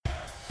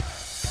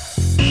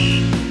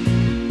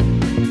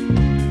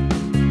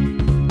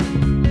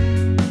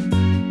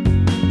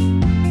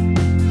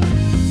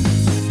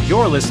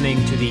You're listening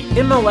to the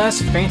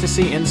MLS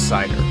Fantasy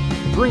Insider,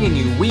 bringing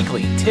you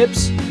weekly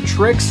tips,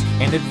 tricks,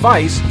 and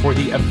advice for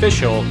the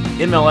official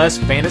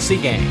MLS fantasy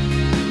game.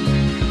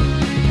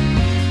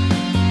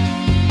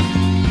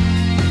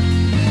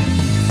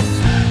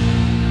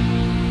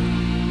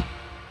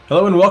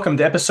 Hello and welcome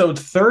to episode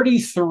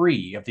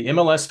 33 of the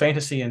MLS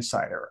Fantasy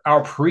Insider,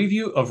 our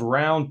preview of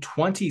round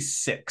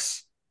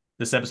 26.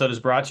 This episode is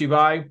brought to you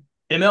by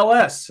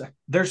MLS.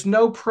 There's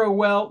no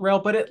pro rel,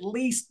 but at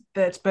least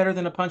that's better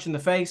than a punch in the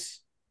face.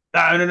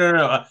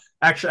 No.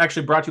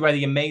 Actually brought to you by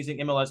the amazing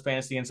MLS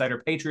Fantasy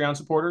Insider Patreon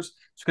supporters.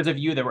 It's because of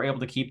you that we're able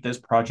to keep this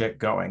project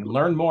going.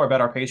 Learn more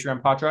about our Patreon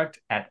project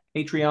at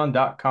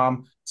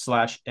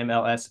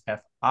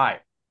patreon.com/MLSFI.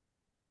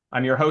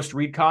 I'm your host,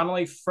 Reid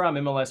Connolly from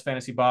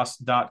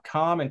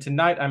MLSFantasyBoss.com. And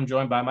tonight I'm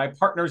joined by my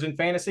partners in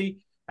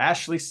fantasy,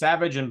 Ashley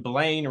Savage and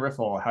Blayne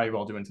Riffle. How are you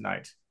all doing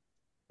tonight?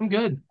 I'm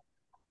good.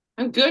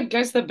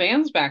 Guys, the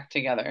band's back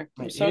together.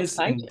 I'm so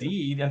excited.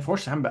 Indeed.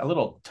 Unfortunately, I'm a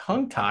little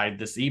tongue-tied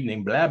this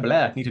evening. Blah,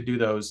 blah. I need to do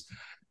those.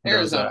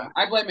 Arizona.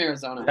 I blame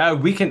Arizona.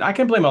 I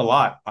can blame a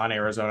lot on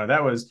Arizona.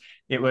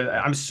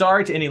 I'm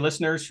sorry to any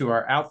listeners who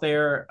are out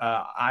there.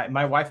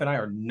 My wife and I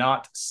are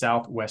not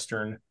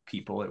Southwestern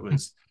people. It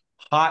was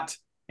hot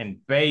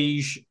and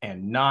beige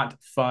and not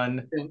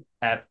fun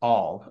at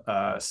all.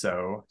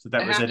 So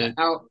that was it.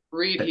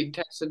 Reid, he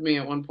texted me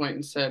at one point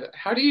and said,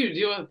 "How do you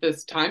deal with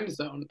this time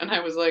zone?" And I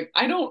was like,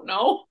 "I don't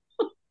know.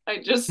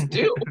 I just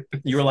do."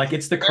 You were like,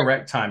 "It's the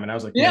correct time," and I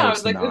was like, "Yeah, no, I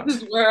was like, not.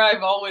 This is where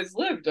I've always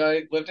lived.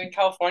 I lived in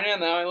California, and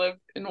now I live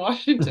in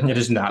Washington." It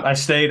is not. I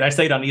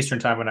stayed on Eastern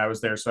time when I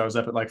was there, so I was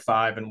up at like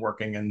 5 and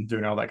working and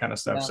doing all that kind of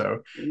stuff. Yeah.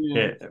 So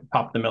It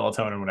popped the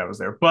melatonin when I was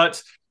there,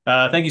 but.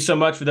 Thank you so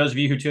much for those of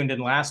you who tuned in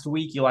last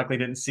week. You likely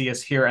didn't see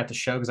us here at the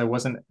show because I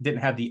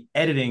didn't have the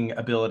editing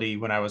ability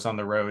when I was on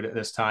the road at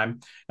this time.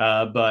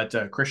 But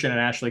Christian and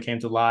Ashley came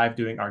to live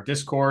doing our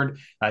Discord.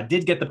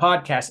 Did get the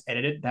podcast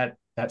edited.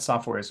 That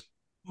software is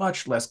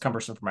much less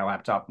cumbersome for my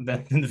laptop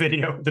than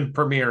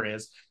Premiere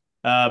is.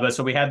 But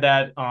so we had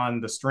that on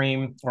the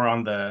stream or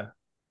on the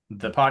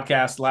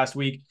podcast last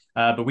week.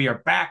 But we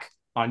are back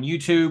on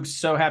YouTube.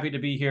 So happy to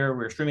be here.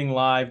 We're streaming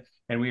live,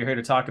 and we are here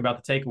to talk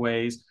about the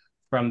takeaways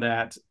from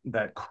that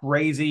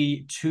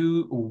crazy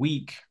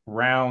 2-week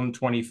round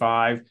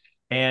 25.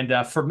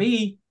 And for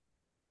me,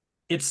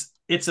 it's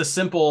a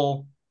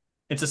simple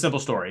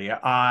story.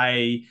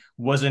 I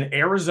was in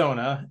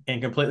Arizona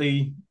and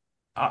completely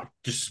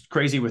just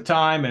crazy with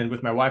time, and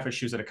with my wife,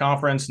 she was at a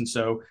conference, and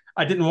so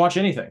I didn't watch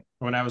anything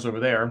when I was over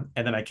there.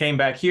 And then I came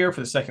back here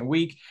for the second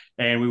week,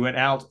 and we went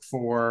out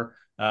for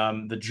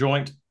the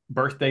joint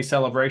birthday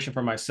celebration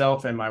for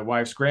myself and my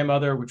wife's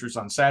grandmother, which was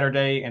on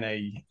Saturday, and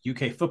a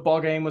UK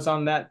football game was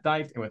on that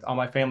night. And with all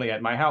my family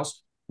at my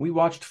house, we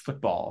watched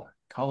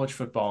college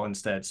football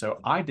instead. So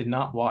I did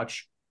not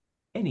watch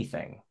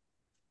anything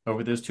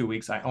over those 2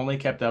 weeks. I only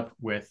kept up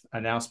with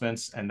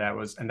announcements, and that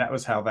was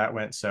how that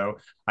went. So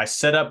I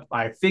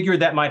figured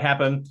that might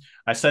happen.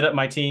 I set up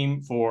my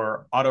team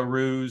for Auto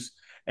Ruse,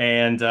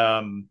 and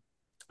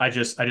I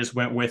just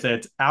went with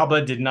it.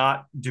 Alba did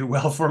not do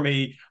well for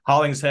me.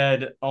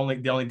 Hollingshead only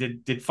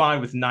did fine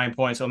with 9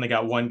 points. Only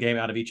got one game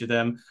out of each of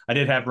them. I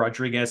did have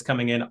Rodriguez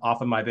coming in off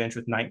of my bench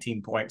with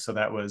 19 points, so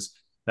that was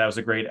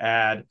a great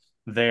add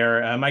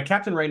there. My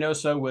captain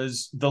Reynoso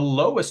was the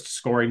lowest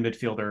scoring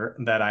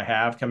midfielder that I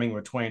have, coming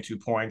with 22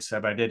 points.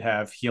 But I did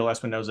have Gil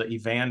Espinoza,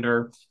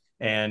 Evander,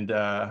 and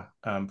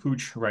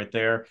Pooch right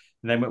there.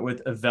 And then went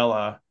with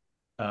Avella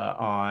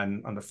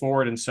on the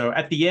forward. And so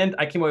at the end,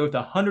 I came away with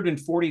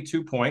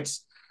 142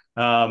 points.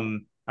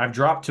 I've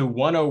dropped to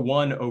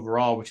 101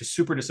 overall, which is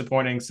super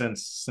disappointing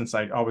since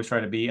I always try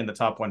to be in the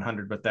top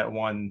 100. But that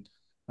one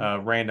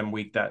random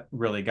week that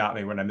really got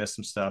me when I missed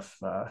some stuff,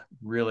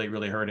 really,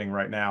 really hurting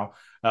right now.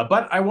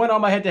 But I won all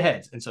my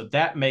head-to-heads. And so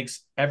that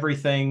makes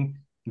everything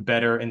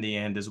better in the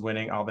end, is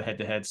winning all the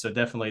head-to-heads. So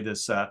definitely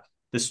this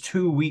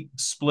 2-week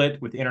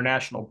split with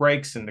international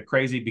breaks and the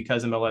crazy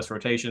because MLS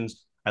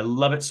rotations, I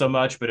love it so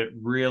much, but it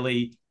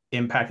really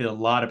impacted a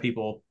lot of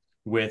people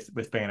with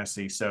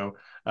fantasy. So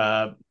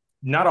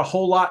not a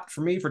whole lot for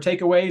me for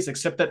takeaways,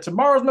 except that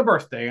tomorrow's my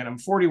birthday and I'm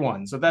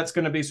 41. So that's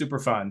going to be super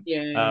fun.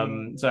 Yeah.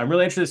 So I'm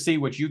really interested to see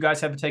what you guys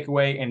have to take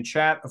away in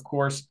chat. Of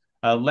course,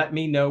 let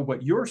me know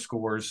what your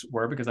scores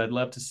were, because I'd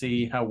love to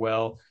see how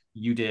well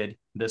you did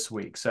this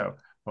week. So,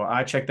 well,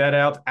 I checked that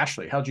out.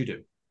 Ashley, how'd you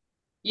do?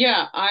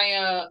 Yeah,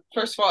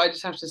 first of all, I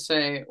just have to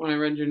say, when I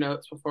read your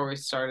notes before we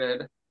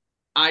started,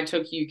 I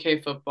took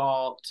UK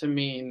football to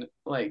mean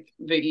like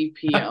the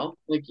EPL,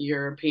 like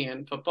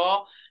European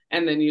football.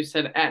 And then you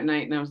said at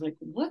night, and I was like,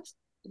 what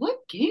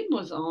game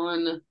was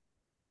on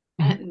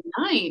at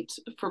night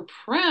for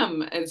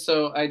Prem? And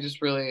so I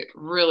just really,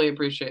 really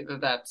appreciate that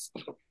that's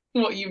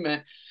what you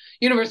meant.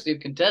 University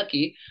of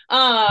Kentucky.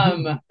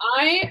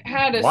 I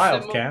had a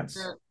Wildcats.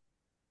 similar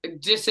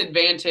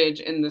disadvantage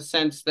in the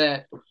sense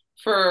that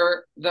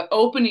for the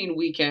opening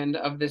weekend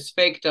of this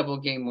fake double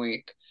game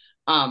week,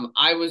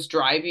 I was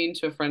driving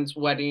to a friend's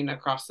wedding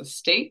across the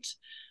state.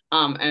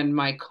 And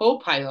my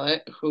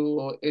co-pilot,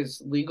 who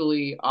is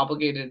legally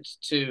obligated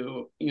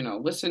to,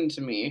 listen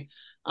to me,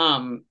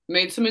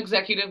 made some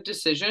executive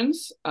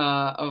decisions,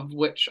 of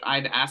which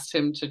I'd asked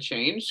him to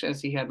change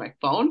as he had my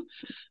phone.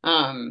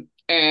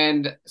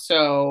 And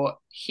so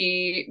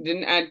he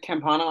didn't add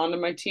Campana onto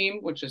my team,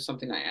 which is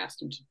something I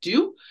asked him to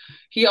do.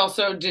 He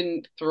also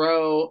didn't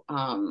throw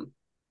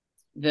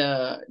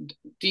the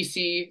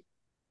DC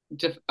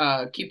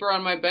keeper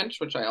on my bench,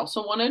 which I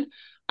also wanted.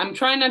 I'm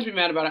trying not to be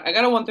mad about it. I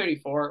got a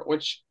 134,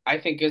 which I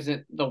think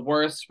isn't the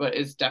worst, but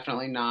is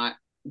definitely not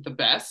the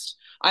best.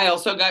 I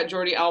also got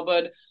Jordi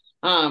Alba.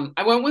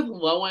 I went with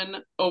Lewin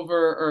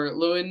over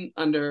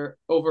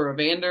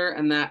Evander,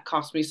 and that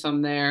cost me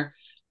some there.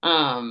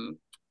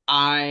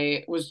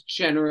 I was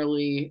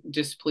generally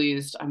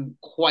displeased. I'm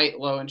quite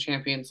low in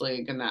Champions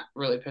League, and that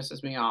really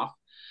pisses me off.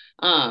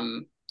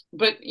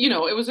 But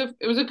it was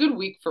a good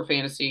week for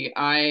fantasy.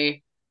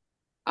 I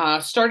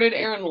started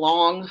Aaron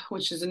Long,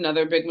 which is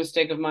another big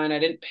mistake of mine. I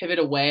didn't pivot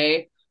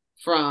away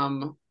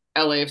from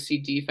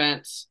LAFC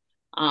defense.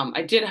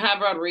 I did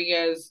have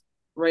Rodriguez.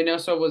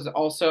 Reynoso was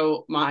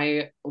also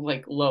my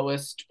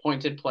lowest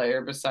pointed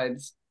player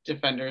besides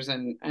defenders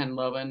and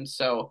Loven.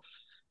 So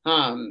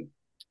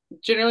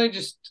generally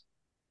just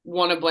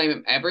want to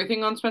blame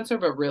everything on Spencer,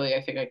 but really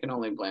I think I can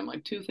only blame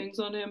two things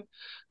on him.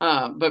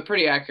 But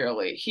pretty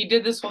accurately. He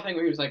did this whole thing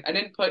where he was like, I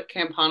didn't put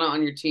Campana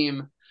on your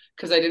team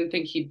because I didn't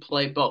think he'd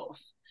play both.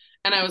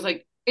 And I was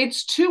like,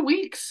 it's 2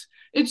 weeks.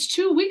 It's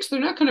 2 weeks. They're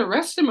not going to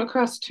rest him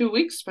across 2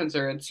 weeks,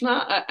 Spencer. It's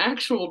not an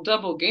actual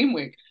double game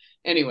week.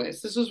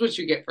 Anyways, this is what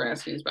you get for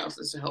asking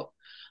spouses to help.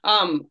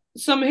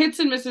 Some hits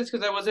and misses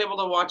because I was able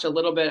to watch a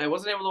little bit. I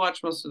wasn't able to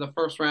watch most of the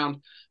first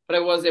round, but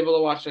I was able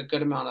to watch a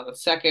good amount of the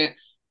second.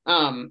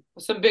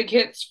 Some big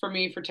hits for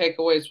me for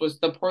takeaways was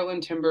the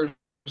Portland Timbers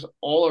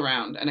all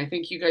around. And I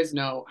think you guys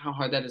know how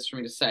hard that is for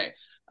me to say.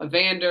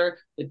 Evander,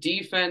 the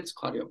defense,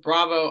 Claudio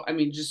Bravo. I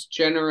mean, just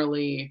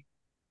generally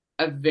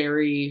a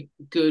very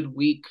good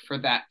week for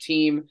that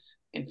team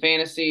in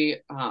fantasy.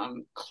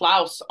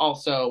 Klaus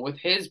also with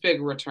his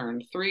big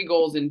return, 3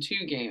 goals in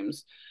 2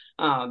 games.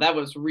 That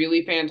was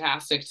really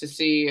fantastic to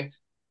see.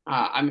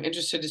 I'm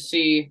interested to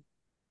see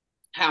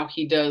how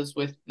he does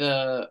with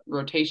the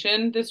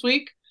rotation this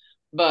week,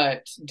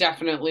 but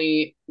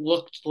definitely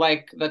looked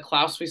like the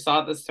Klaus we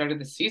saw at the start of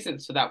the season.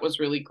 So that was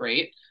really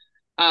great.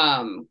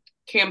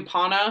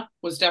 Campana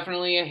was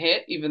definitely a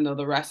hit, even though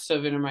the rest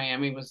of Inter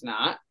Miami was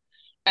not.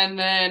 And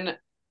then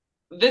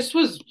this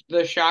was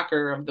the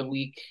shocker of the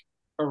week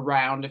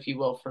around, if you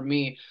will, for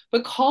me.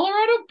 But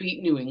Colorado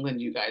beat New England,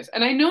 you guys.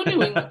 And I know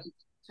New England is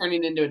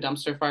turning into a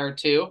dumpster fire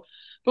too.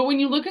 But when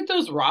you look at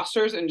those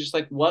rosters and just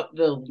what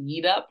the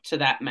lead up to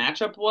that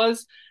matchup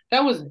was,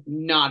 that was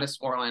not a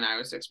scoreline I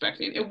was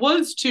expecting. It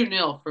was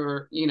 2-0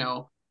 for,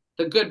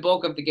 the good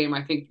bulk of the game.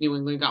 I think New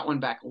England got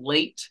one back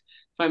late,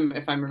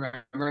 if I'm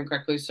remembering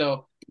correctly.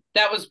 So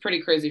that was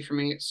pretty crazy for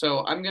me.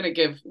 So I'm going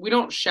to we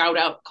don't shout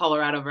out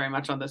Colorado very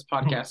much on this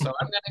podcast. So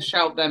I'm going to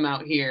shout them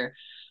out here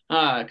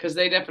because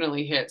they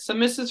definitely hit. Some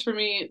misses for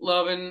me,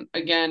 Loven,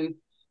 again,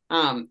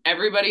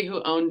 everybody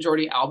who owned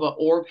Jordi Alba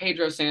or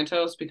Pedro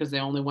Santos, because they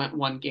only went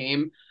 1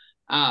 game,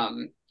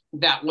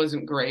 that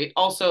wasn't great.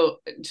 Also,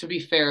 to be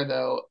fair,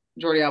 though,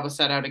 Jordi Alba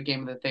set out a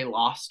game that they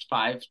lost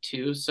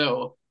 5-2.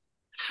 So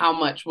how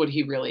much would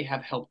he really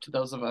have helped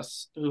those of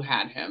us who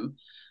had him?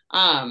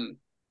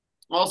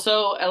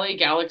 Also, LA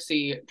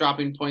Galaxy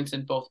dropping points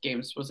in both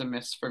games was a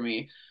miss for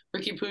me.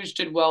 Ricky Puig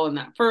did well in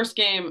that first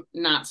game,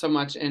 not so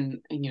much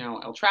in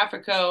El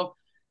Trafico.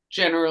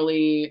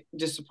 Generally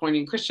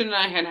disappointing. Christian and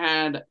I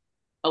had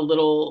a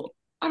little,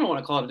 I don't want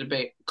to call it a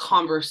debate,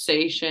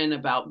 conversation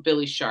about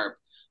Billy Sharp.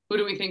 Who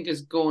do we think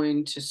is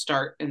going to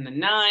start in the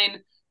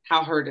 9?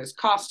 How hurt is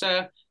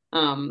Costa?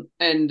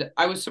 And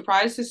I was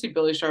surprised to see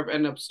Billy Sharp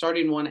end up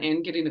starting one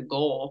and getting a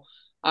goal.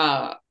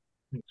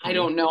 I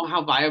don't know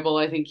how viable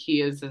I think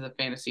he is as a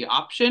fantasy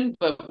option,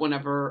 but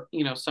whenever,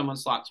 someone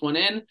slots one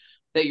in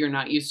that you're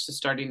not used to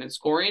starting and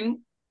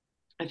scoring,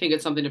 I think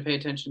it's something to pay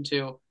attention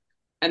to.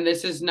 And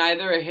this is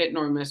neither a hit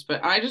nor a miss,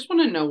 but I just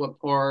want to know what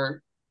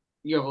poor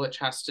Jovic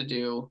has to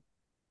do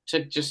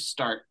to just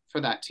start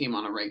for that team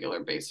on a regular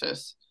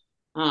basis.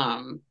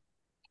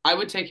 I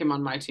would take him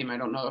on my team. I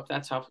don't know if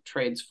that's how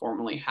trades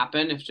formally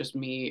happen, if just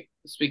me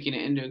speaking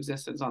it into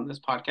existence on this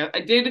podcast. I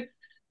did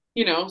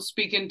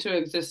speak into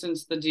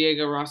existence the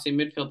Diego Rossi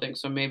midfield thing,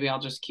 so maybe I'll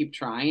just keep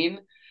trying.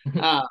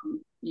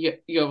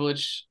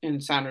 Jovic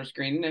and Sounders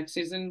Green next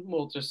season.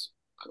 We'll just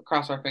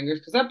cross our fingers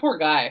because that poor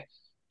guy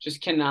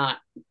just cannot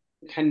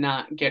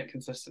get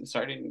consistent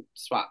starting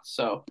spots.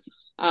 So,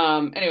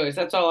 anyways,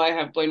 that's all I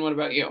have. Blayne, what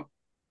about you?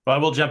 Well, I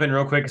will jump in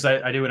real quick because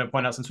I do want to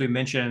point out, since we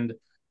mentioned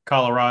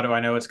Colorado,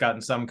 I know it's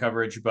gotten some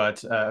coverage,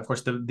 but of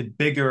course the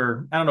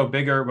bigger, I don't know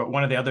bigger, but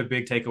one of the other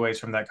big takeaways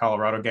from that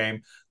Colorado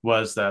game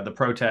was the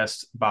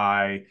protest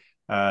by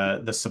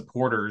the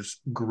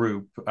supporters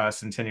group,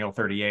 Centennial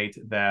 38,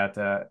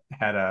 that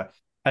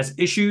has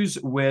issues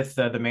with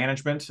the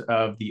management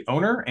of the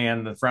owner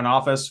and the front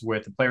office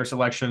with the player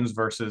selections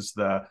versus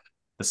the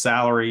the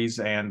salaries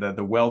and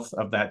the wealth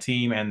of that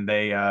team, and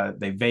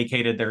they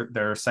vacated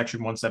their Section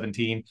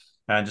 117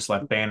 and just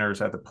left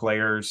banners at the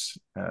players,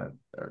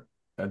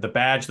 the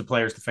badge, the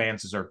players, the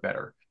fans deserve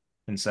better.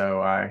 And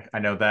so I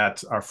know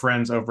that our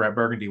friends over at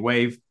Burgundy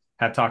Wave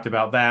have talked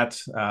about that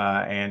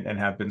and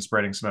have been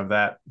spreading some of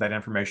that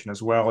information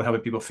as well, and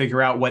helping people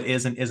figure out what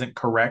is and isn't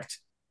correct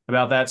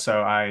about that.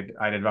 So I'd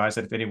advise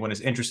that if anyone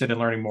is interested in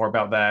learning more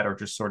about that, or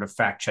just sort of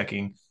fact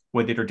checking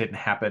what did or didn't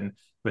happen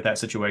with that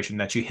situation,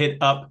 that you hit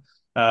up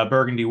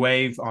Burgundy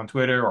Wave on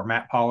Twitter or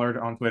Matt Pollard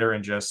on Twitter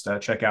and just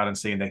check out and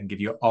see, and they can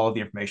give you all of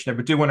the information there.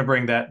 But do want to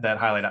bring that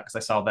highlight out because I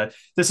saw that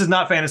this is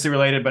not fantasy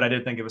related, but I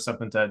did think it was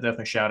something to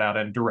definitely shout out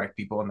and direct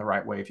people in the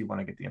right way if you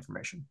want to get the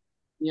information.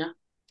 Yeah.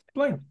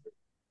 Blayne.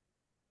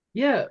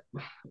 Yeah,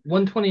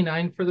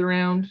 129 for the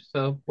round.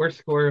 So worst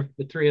score of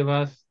the three of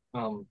us.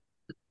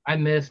 I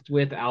missed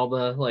with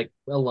Alba like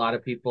a lot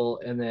of people,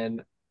 and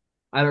then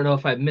I don't know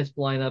if I missed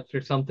lineups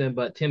or something,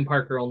 but Tim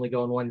Parker only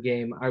going one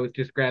game. I was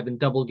just grabbing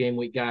double game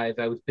week guys.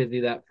 I was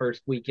busy that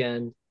first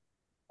weekend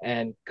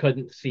and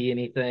couldn't see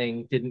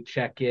anything, didn't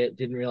check it,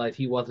 didn't realize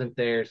he wasn't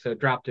there, so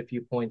dropped a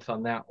few points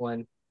on that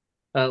one.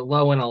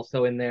 Lowen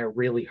also in there,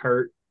 really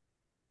hurt.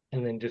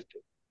 And then just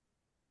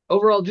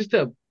overall, just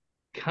a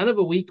kind of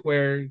a week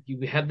where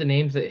you had the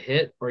names that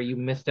hit, or you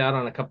missed out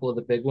on a couple of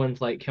the big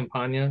ones like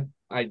Campagna.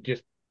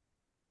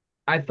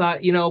 I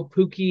thought,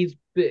 Pookie's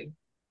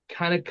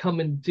kind of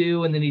coming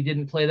due, and then he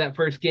didn't play that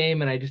first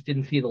game, and I just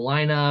didn't see the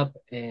lineup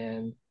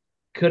and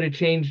could have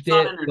changed it.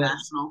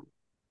 International.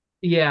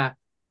 Yeah.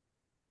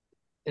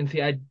 And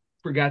see, I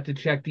forgot to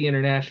check the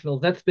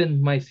internationals. That's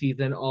been my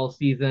season all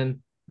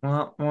season.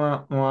 And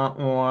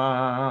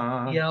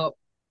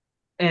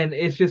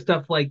it's just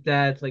stuff like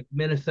that. It's like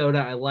Minnesota.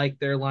 I like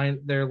their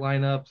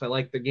lineups. I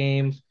like the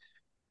games,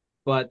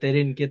 but they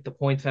didn't get the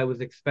points I was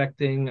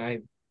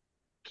expecting.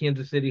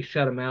 Kansas City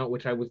shut them out,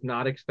 which I was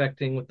not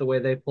expecting with the way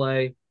they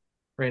play.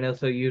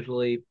 Reynoso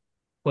usually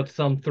puts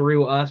some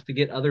through us to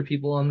get other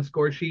people on the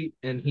score sheet,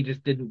 and he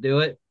just didn't do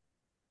it.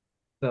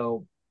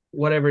 So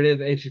whatever it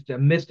is, it's just I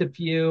missed a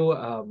few.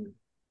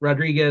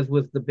 Rodriguez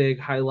was the big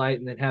highlight,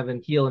 and then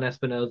having Heel and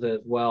Espinoza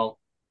as well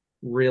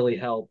really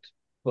helped.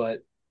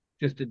 But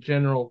just a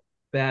general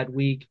bad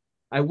week.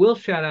 I will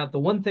shout out the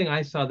one thing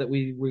I saw that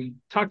we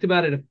talked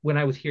about it when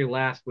I was here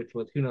last, which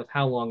was who knows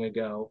how long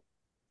ago.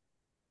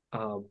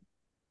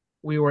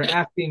 We were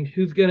asking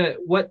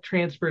what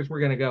transfers were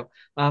gonna go.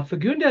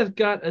 Fagundes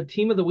got a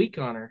team of the week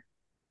honor,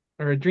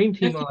 or a dream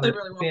team honor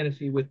really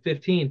fantasy with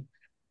 15.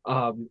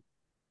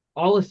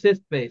 All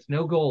assist based,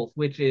 no goals,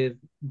 which is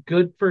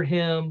good for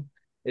him.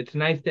 It's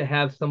nice to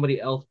have somebody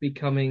else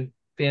becoming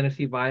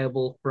fantasy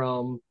viable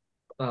from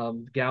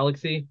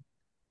Galaxy.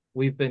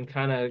 We've been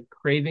kind of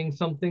craving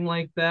something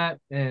like that,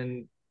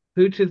 and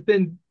Pooch has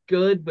been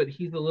good, but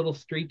he's a little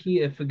streaky.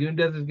 If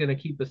Fagundes is going to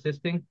keep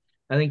assisting,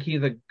 I think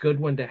he's a good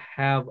one to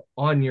have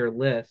on your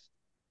list.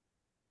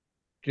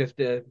 Just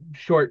a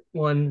short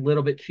one,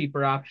 little bit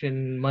cheaper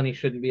option. Money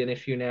shouldn't be an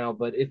issue now,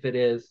 but if it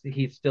is,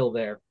 he's still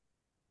there.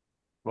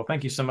 Well,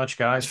 thank you so much,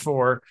 guys,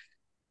 for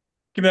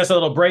giving us a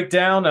little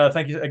breakdown.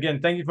 Thank you again.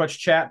 Thank you much,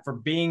 chat, for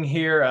being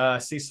here.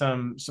 See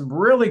some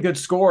really good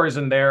scores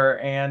in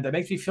there, and it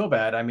makes me feel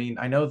bad. I mean,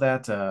 I know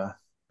that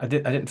I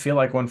didn't feel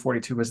like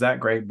 142 was that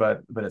great,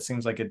 but it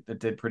seems like it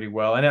did pretty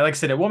well. And like I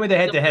said, it won me the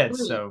head-to-head,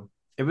 so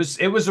it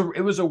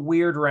was a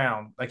weird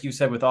round, like you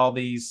said, with all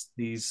these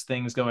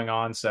things going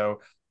on.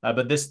 So,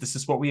 but this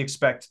is what we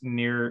expect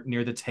near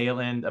the tail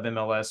end of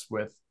MLS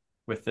with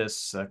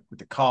this with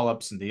the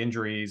call-ups and the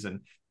injuries. And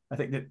I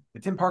think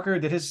that Tim Parker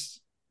did his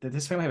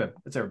family have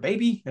is there a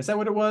baby? Is that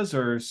what it was,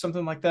 or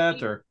something like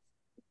that? Or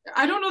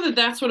I don't know that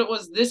that's what it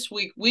was this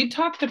week. We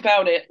talked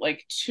about it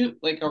like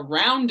a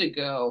round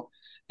ago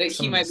that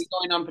he might be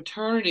going on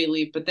paternity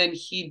leave, but then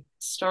he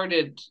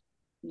started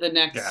the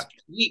next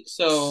week.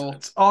 So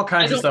it's all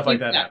kinds of stuff like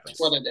that happens.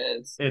 What it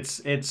is.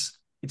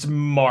 It's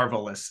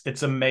marvelous.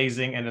 It's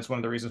amazing, and it's one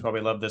of the reasons why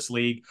we love this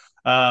league.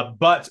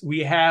 But we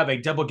have a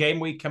double game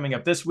week coming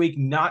up this week,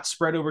 not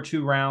spread over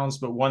 2 rounds,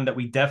 but one that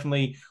we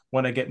definitely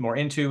want to get more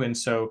into. And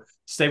so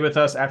stay with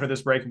us after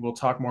this break, and we'll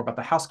talk more about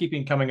the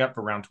housekeeping coming up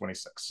for round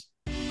 26.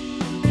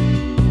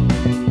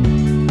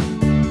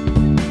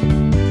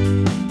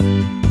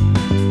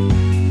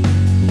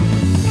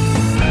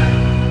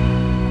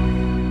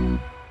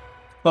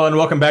 Hello and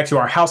welcome back to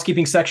our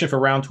housekeeping section for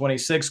round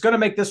 26. Going to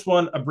make this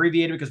one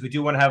abbreviated because we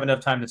do want to have enough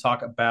time to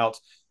talk about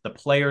the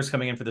players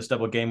coming in for this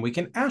double game week.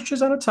 And Ash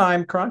on a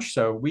time crunch,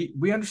 so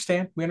we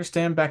understand. We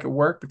understand back at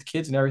work with the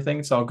kids and everything.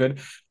 It's all good.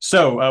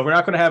 So we're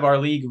not going to have our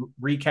league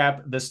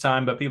recap this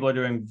time, but people are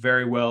doing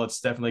very well. It's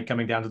definitely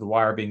coming down to the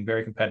wire, being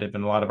very competitive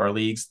in a lot of our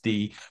leagues.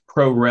 The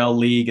Pro Rel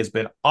League has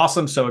been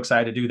awesome. So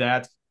excited to do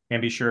that.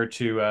 And be sure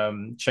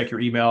to check your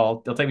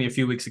email. It'll take me a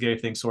few weeks to get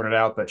everything sorted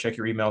out, but check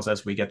your emails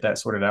as we get that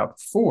sorted out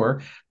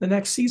for the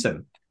next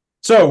season.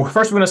 So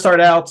first, we're going to start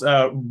out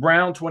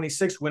round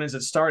 26. When does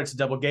it start? It's a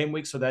double game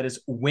week. So that is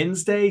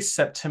Wednesday,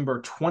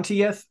 September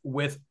 20th,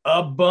 with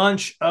a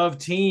bunch of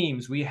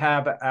teams. We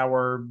have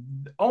our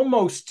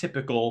almost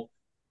typical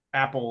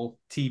Apple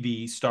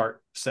TV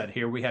start set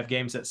here. We have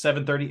games at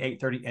 7:30,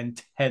 8:30,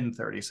 and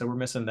 10:30. So we're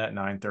missing that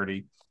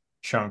 9:30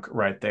 chunk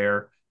right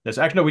there. There's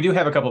actually, no, we do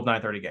have a couple of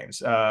 9:30 games,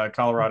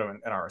 Colorado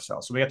and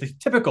RSL. So we have the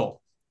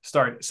typical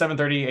start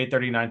 7:30,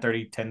 8:30,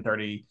 9:30,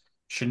 10:30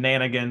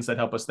 shenanigans that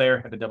help us there.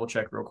 I have to double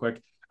check real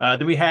quick.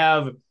 Then we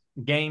have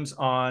games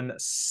on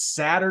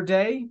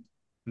Saturday.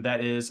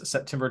 That is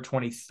September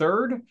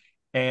 23rd.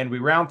 And we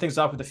round things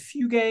off with a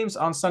few games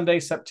on Sunday,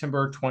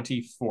 September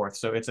 24th.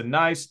 So it's a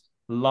nice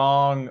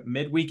long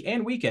midweek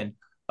and weekend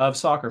of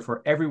soccer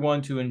for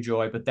everyone to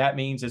enjoy. But that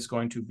means it's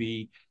going to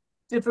be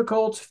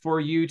difficult for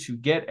you to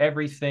get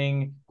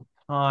everything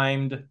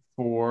timed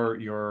for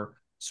your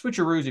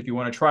switcheroos if you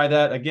want to try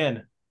that.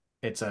 Again,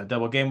 it's a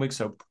double game week,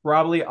 so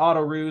probably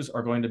auto-roos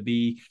are going to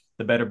be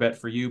the better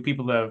bet for you.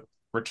 People that have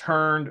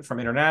returned from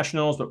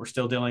internationals, but we're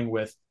still dealing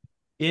with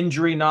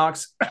injury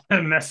knocks,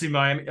 messy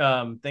mind,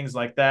 things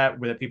like that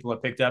that people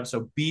have picked up.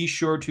 So be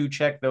sure to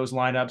check those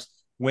lineups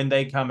when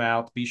they come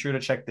out. Be sure to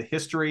check the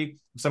history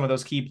of some of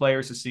those key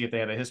players to see if they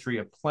have a history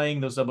of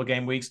playing those double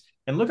game weeks,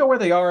 and look at where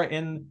they are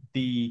in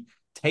the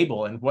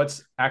table and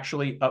what's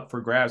actually up for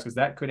grabs, because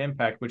that could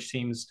impact which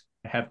teams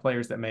have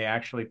players that may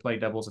actually play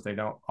doubles if they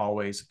don't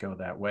always go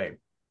that way.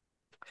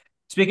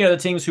 Speaking of the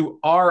teams who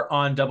are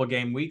on double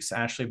game weeks,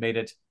 Ashley made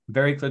it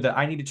very clear that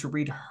I needed to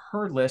read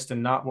her list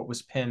and not what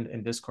was pinned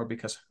in Discord,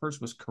 because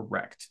hers was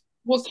correct.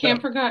 Well, Cam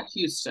forgot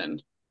Houston.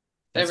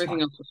 Everything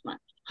fine. else was fine.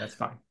 That's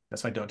fine.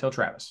 That's fine. Don't tell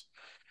Travis.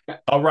 Okay.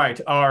 All right.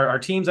 Our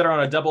teams that are on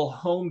a double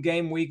home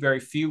game week, very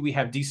few. We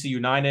have DC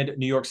United,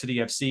 New York City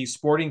FC,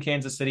 Sporting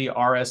Kansas City,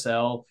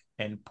 RSL,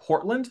 and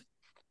Portland.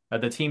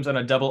 The teams on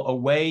a double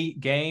away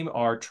game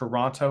are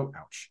Toronto,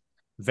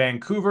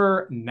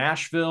 Vancouver,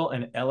 Nashville,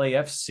 and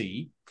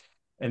LAFC.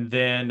 And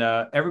then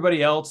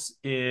everybody else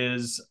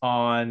is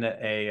on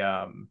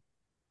a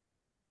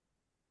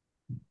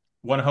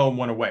one home,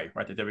 one away.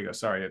 Right there we go.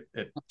 Sorry,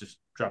 it just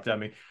dropped on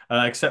me,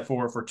 except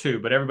for two.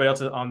 But everybody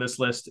else on this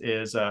list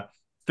is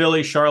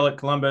Philly, Charlotte,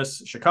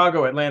 Columbus,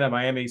 Chicago, Atlanta,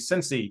 Miami,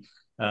 Cincy,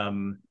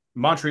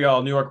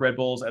 Montreal, New York Red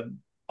Bulls,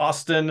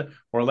 Austin,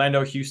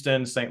 Orlando,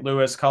 Houston, St.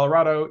 Louis,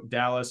 Colorado,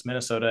 Dallas,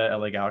 Minnesota,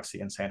 LA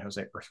Galaxy, and San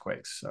Jose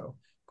Earthquakes. So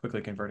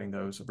quickly converting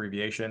those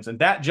abbreviations. And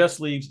that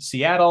just leaves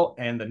Seattle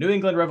and the New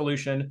England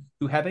Revolution,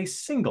 who have a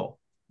single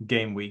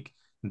game week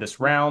this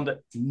round.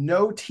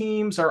 No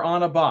teams are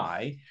on a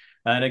bye.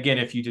 And again,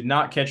 if you did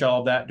not catch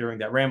all of that during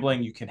that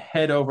rambling, you can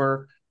head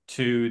over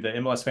to the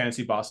MLS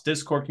Fantasy Boss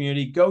Discord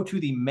community, go to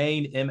the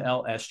main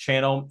MLS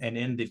channel, and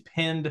in the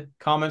pinned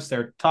comments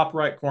there, top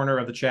right corner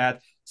of the chat,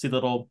 see the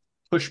little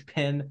push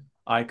pin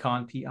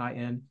icon,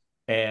 PIN,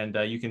 and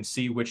you can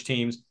see which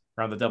teams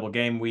are on the double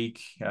game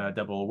week,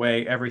 double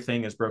away.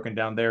 Everything is broken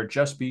down there.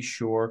 Just be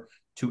sure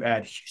to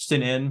add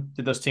Houston in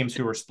to those teams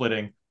who are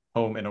splitting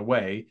home and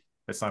away.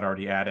 If it's not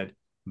already added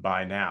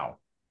by now.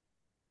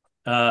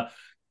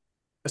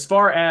 As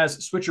far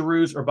as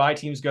switcheroos or buy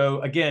teams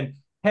go, again,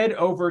 head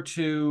over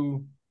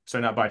to,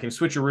 not buy teams,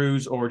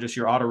 switcheroos or just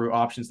your auto-roo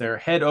options there.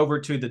 Head over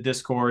to the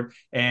Discord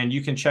and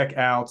you can check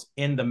out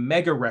in the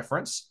mega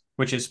reference,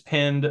 which is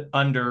pinned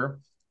under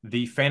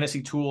the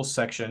fantasy tools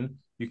section.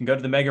 You can go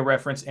to the mega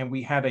reference and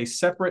we have a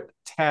separate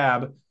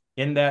tab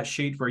in that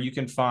sheet where you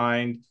can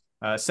find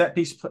set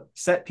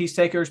piece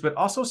takers, but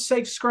also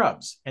safe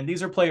scrubs. And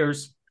these are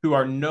players who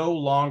are no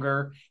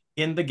longer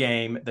in the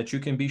game that you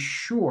can be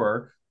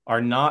sure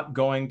are not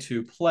going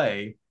to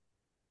play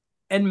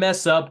and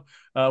mess up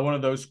one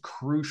of those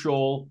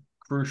crucial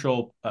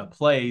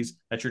plays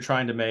that you're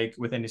trying to make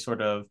with any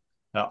sort of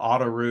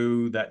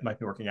auto-roo that might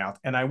be working out.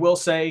 And I will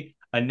say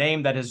a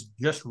name that has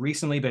just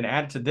recently been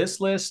added to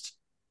this list,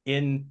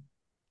 in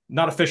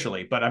not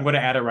officially, but I'm going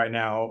to add it right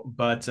now,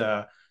 but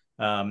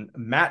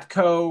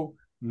Matko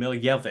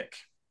Miljevic.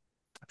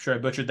 I'm sure I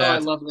butchered that. I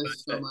love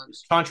this so much.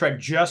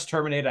 Contract just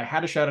terminated. I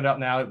had to shout it out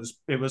now.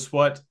 It was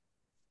what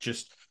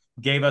just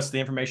gave us the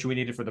information we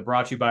needed for the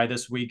brought to you by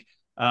this week.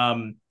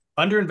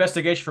 Under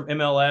investigation from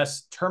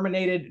MLS,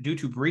 terminated due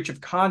to breach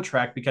of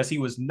contract because he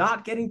was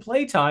not getting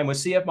playtime with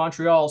CF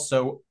Montreal.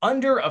 So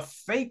under a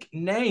fake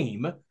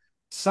name,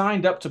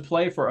 signed up to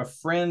play for a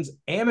friend's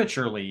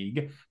amateur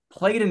league,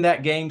 played in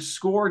that game,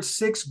 scored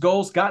 6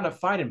 goals, got in a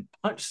fight and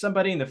punched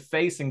somebody in the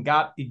face and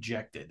got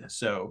ejected.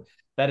 So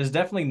that is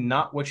definitely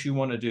not what you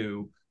want to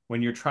do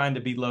when you're trying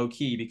to be low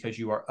key because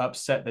you are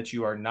upset that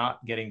you are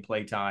not getting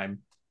playtime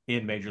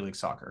in Major League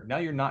Soccer. Now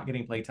you're not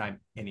getting playtime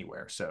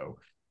anywhere. So,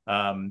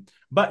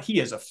 but he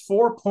is a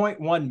 4.1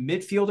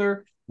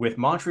 midfielder with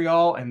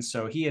Montreal. And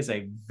so he is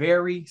a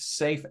very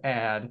safe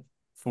add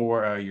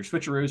for your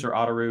switcheroos or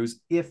auto-roos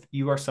if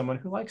you are someone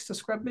who likes to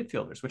scrub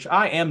midfielders, which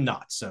I am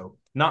not. So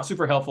not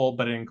super helpful,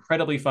 but an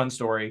incredibly fun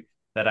story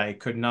that I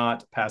could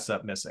not pass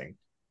up missing.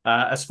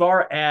 As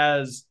far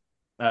as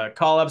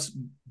call-ups,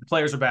 the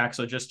players are back.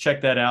 So just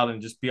check that out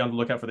and just be on the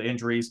lookout for the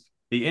injuries.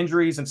 The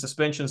injuries and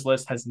suspensions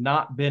list has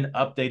not been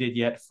updated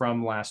yet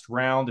from last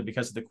round. And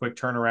because of the quick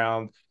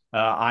turnaround,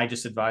 I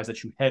just advise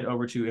that you head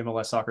over to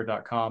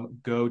MLSsoccer.com,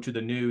 go to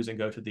the news and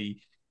go to the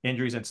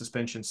injuries and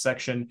suspensions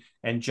section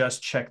and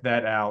just check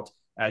that out.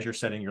 as you're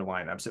setting your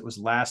lineups. It was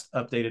last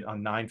updated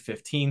on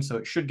 9/15, so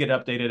it should get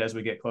updated as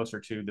we get closer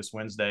to this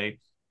Wednesday.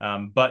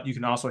 But you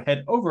can also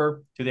head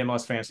over to the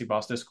MLS Fantasy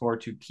Boss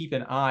Discord to keep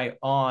an eye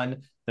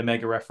on the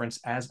mega reference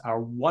as our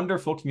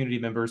wonderful community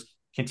members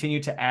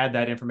continue to add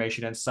that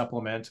information and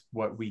supplement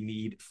what we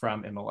need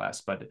from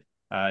MLS. But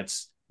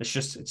it's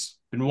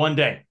been one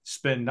day. It's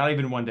been not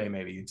even one day,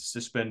 maybe. It's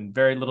just been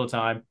very little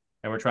time,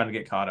 and we're trying to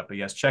get caught up. But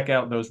yes, check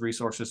out those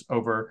resources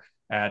over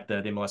at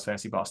the MLS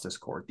Fantasy Boss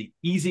Discord. The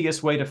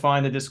easiest way to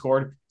find the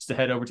Discord is to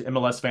head over to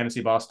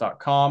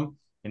MLSFantasyBoss.com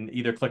and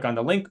either click on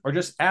the link or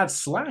just add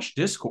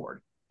 /Discord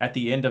at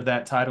the end of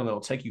that title.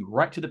 It'll take you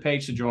right to the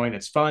page to join.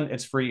 It's fun,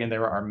 it's free, and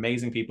there are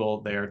amazing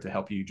people there to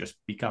help you just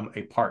become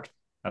a part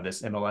of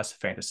this MLS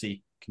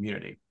fantasy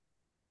community.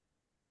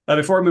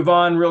 Before we move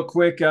on real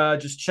quick,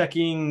 just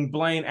checking,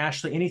 Blayne,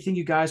 Ashley, anything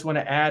you guys want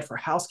to add for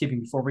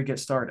housekeeping before we get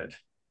started?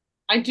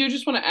 I do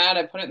just want to add,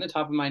 I put it in the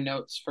top of my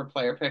notes for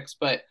player picks,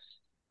 but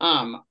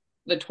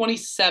the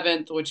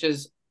 27th, which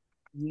is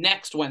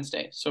next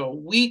Wednesday, so a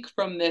week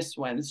from this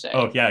Wednesday.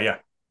 Oh, yeah.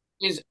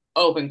 Is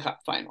Open Cup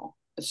final.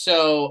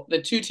 So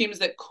the two teams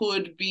that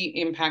could be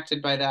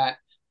impacted by that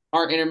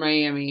are Inter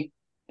Miami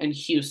and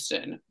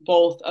Houston,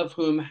 both of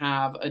whom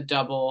have a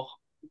double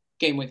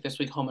game week this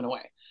week, home and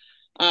away.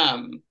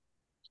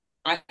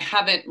 I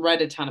haven't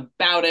read a ton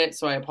about it,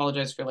 so I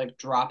apologize for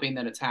dropping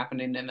that it's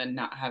happening and then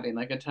not having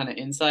a ton of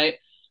insight.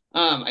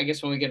 I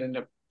guess when we get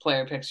into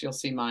player picks, you'll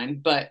see mine.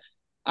 But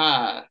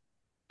I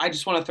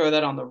just want to throw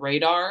that on the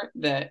radar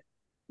that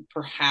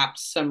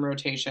perhaps some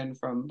rotation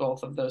from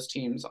both of those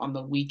teams on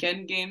the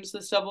weekend games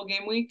this double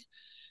game week.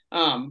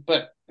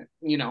 But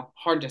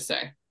hard to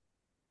say.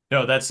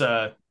 No, that's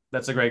a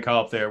great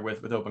call up there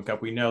with Open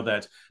Cup. We know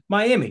that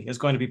Miami is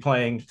going to be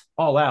playing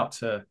all out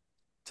to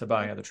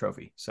buy another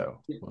trophy.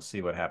 So we'll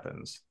see what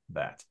happens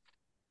with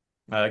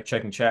that.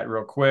 Checking chat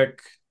real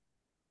quick.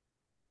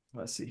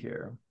 Let's see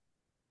here.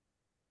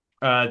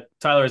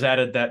 Tyler has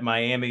added that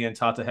Miami and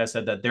Tata has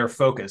said that their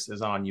focus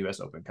is on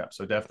U.S. Open Cup.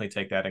 So definitely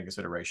take that in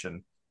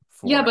consideration.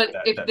 But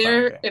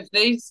if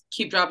they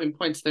keep dropping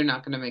points, they're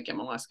not going to make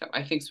MLS Cup.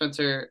 I think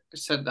Spencer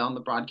said that on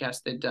the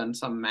broadcast. They've done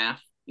some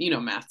math.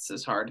 Maths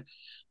is hard.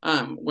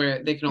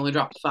 Where they can only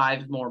drop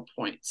 5 more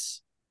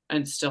points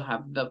and still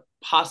have the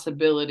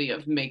possibility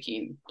of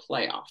making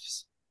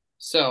playoffs.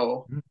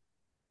 So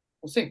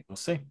we'll see.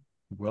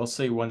 We'll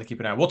see when to keep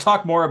an eye on. We'll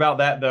talk more about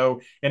that,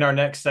 though, in our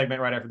next segment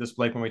right after this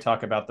break when we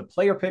talk about the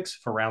player picks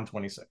for round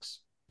 26.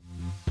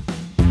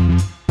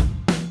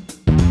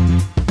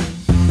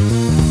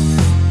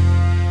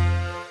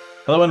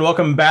 Hello and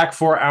welcome back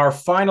for our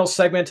final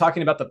segment,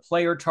 talking about the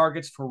player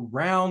targets for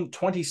round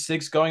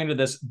 26 going into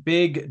this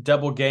big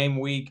double game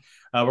week.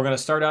 We're going to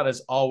start out, as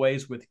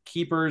always, with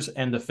keepers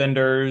and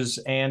defenders,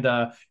 and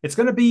it's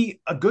going to be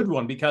a good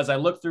one because I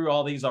looked through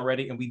all these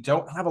already, and we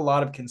don't have a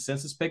lot of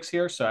consensus picks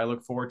here, so I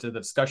look forward to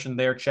the discussion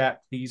there. Chat,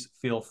 please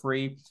feel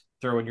free.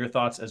 Throw in your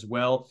thoughts as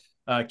well.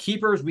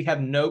 Keepers, we have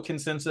no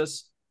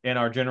consensus in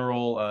our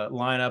general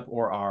lineup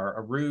or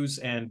our ruse,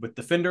 and with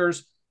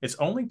defenders, it's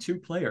only 2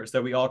 players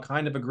that we all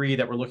kind of agree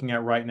that we're looking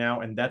at right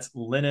now, and that's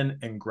Lennon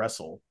and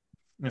Gressel.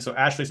 And so,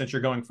 Ashley, since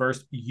you're going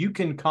first, you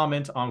can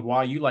comment on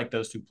why you like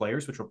those 2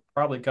 players, which will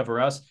probably cover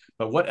us.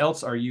 But who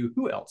else are you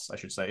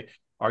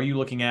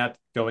looking at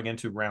going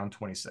into round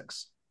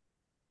 26?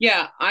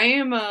 Yeah, I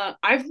am.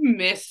 I've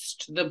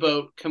missed the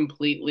boat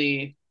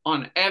completely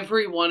on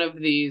every one of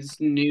these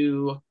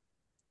new,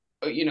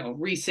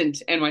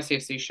 recent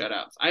NYCFC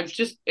shutouts.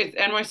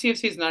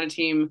 NYCFC is not a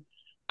team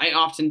I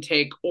often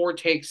take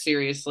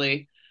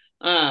seriously.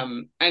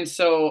 And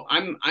so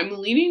I'm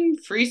leaning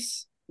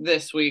Freese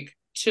this week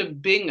to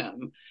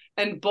Bingham.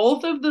 And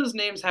both of those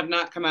names have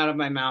not come out of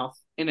my mouth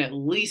in at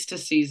least a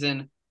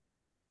season.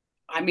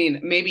 I mean,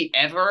 maybe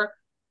ever.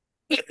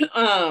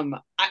 I'm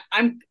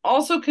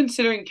also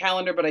considering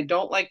calendar, but I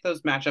don't like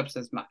those matchups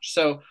as much.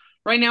 So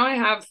right now I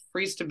have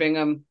Freese to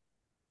Bingham,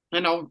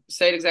 and I'll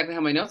say it exactly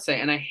how my notes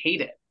say, and I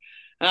hate it.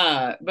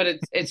 But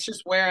it's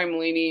just where I'm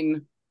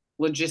leaning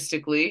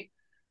logistically.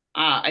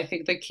 I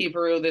think the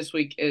keeper this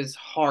week is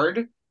hard,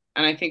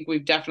 and I think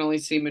we've definitely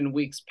seen in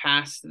weeks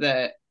past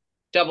that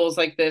doubles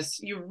like this,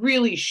 you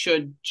really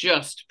should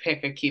just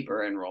pick a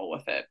keeper and roll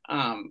with it.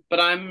 But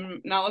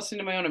I'm not listening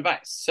to my own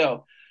advice.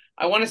 So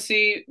I want to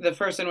see the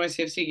first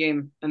NYCFC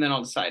game, and then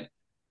I'll decide.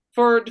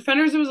 For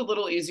defenders, it was a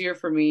little easier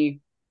for me.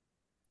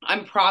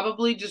 I'm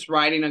probably just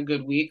riding a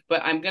good week,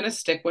 but I'm going to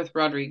stick with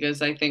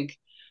Rodriguez. I think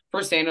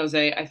for San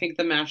Jose, I think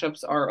the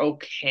matchups are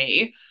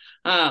okay.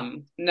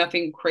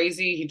 Nothing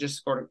crazy. He just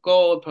scored a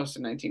goal,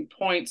 posted 19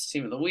 points,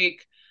 team of the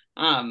week.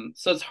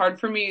 So it's hard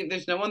for me.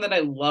 There's no one that I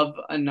love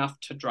enough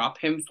to drop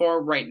him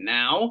for right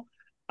now.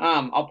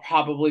 I'll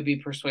probably be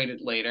persuaded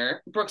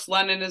later. Brooks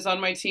Lennon is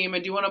on my team. I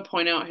do want to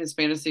point out his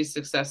fantasy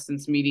success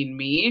since meeting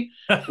me.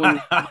 When we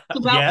talk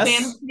about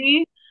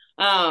fantasy,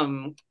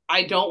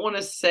 I don't want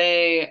to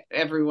say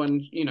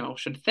everyone,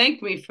 should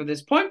thank me for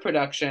this point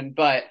production,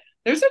 but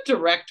there's a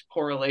direct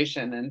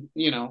correlation, and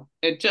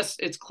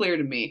it's clear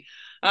to me.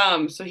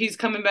 So he's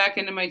coming back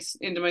into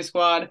my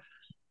squad.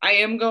 I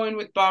am going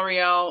with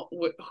Barriel,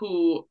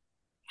 who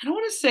I don't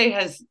want to say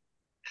has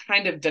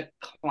kind of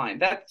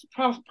declined. That's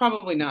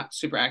probably not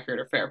super accurate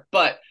or fair,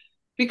 but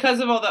because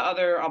of all the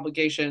other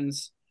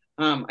obligations,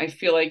 I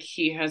feel like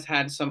he has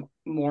had some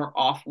more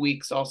off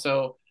weeks.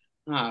 Also,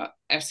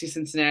 FC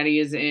Cincinnati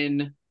is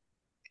in,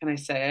 can I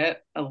say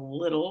it, a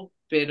little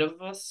bit of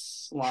a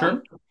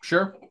slump.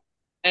 Sure.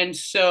 And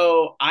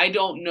so I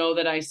don't know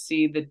that I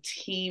see the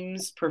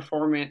team's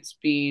performance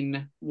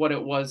being what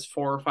it was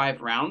 4 or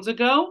 5 rounds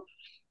ago.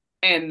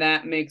 And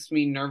that makes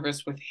me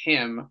nervous with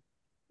him.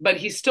 But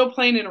he's still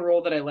playing in a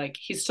role that I like.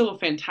 He's still a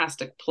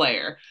fantastic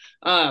player.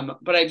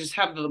 But I just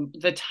have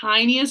the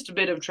tiniest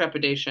bit of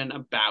trepidation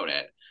about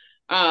it.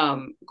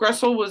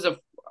 Gressel was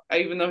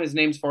even though his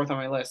name's fourth on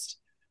my list,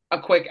 a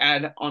quick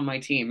add on my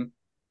team.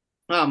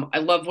 I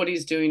love what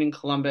he's doing in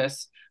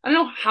Columbus. I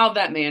don't know how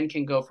that man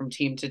can go from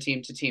team to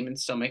team to team and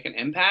still make an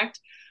impact.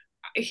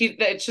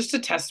 It's just a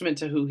testament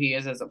to who he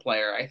is as a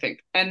player, I think.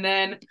 And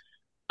then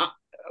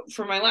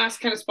for my last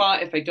kind of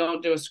spot, if I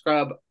don't do a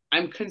scrub,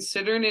 I'm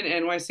considering an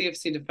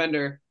NYCFC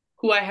defender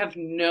who I have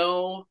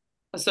no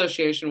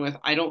association with.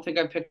 I don't think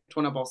I've picked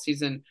one up all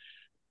season.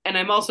 And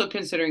I'm also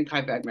considering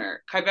Kai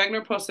Wagner. Kai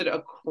Wagner posted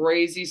a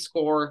crazy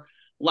score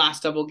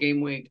last double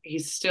game week. He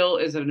still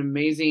is an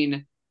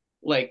amazing,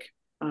 like,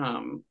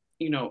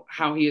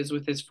 how he is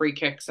with his free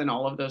kicks and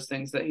all of those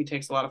things, that he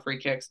takes a lot of free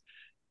kicks.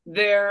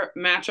 Their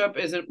matchup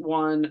isn't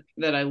one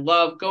that I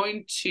love.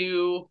 Going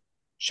to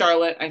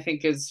Charlotte, I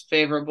think, is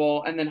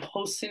favorable. And then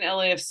hosting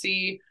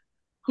LAFC,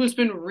 who's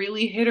been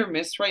really hit or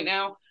miss right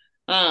now.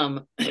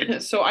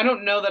 So I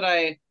don't know that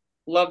I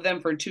love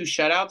them for 2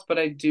 shutouts, but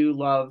I do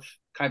love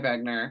Kai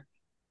Wagner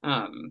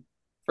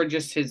for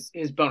just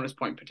his bonus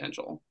point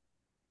potential.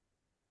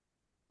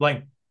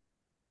 Blayne.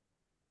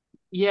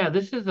 Yeah,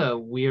 this is a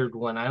weird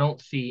one. I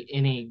don't see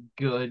any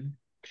good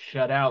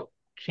shutout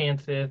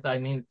chances. I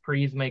mean,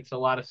 Freeze makes a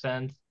lot of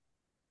sense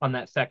on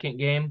that second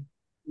game,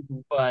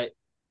 but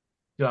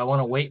do I want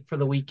to wait for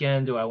the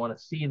weekend? Do I want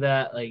to see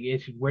that? Like,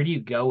 where do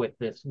you go with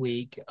this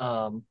week?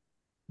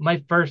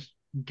 My first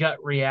gut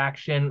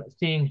reaction,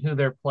 seeing who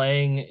they're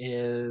playing,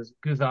 is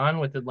Guzan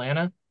with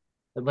Atlanta.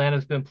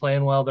 Atlanta's been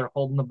playing well. They're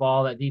holding the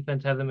ball. That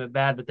defense hasn't been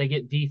bad, but they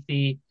get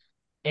DC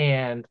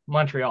and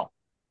Montreal.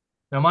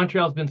 Now,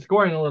 Montreal's been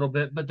scoring a little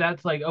bit, but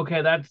that's like,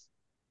 okay, that's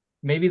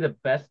maybe the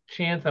best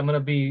chance. I'm going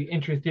to be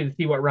interested to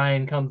see what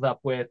Ryan comes up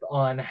with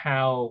on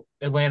how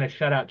Atlanta's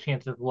shutout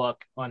chances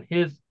look on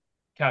his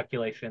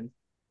calculations.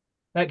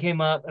 That came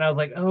up, and I was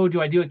like, oh,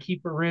 do I do a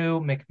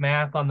keeperoo?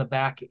 McMath on the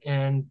back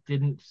end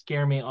didn't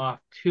scare me off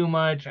too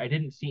much. I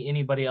didn't see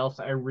anybody else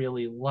I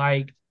really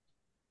liked.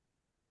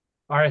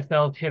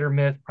 RSL's hit or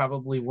miss,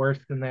 probably worse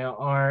than they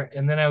are.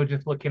 And then I was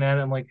just looking at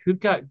it, I'm like, who's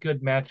got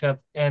good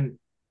matchups? And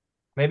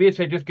maybe it's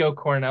I just go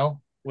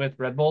Cornell with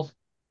Red Bulls.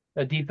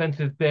 The defense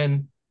has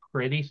been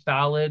pretty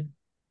solid.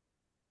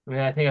 I mean,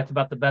 I think that's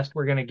about the best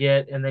we're going to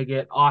get. And they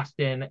get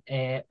Austin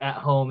at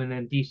home and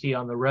then DC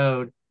on the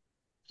road.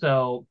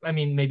 So, I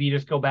mean, maybe you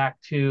just go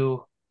back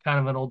to kind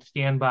of an old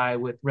standby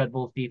with Red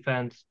Bull's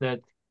defense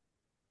that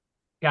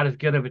got as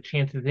good of a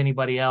chance as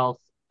anybody else.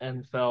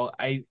 And so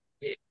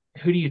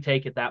who do you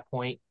take at that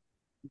point?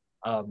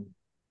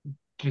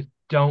 Just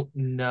don't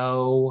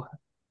know.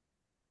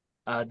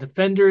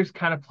 Defenders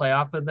kind of play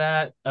off of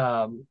that.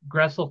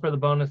 Gressel for the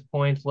bonus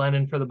points,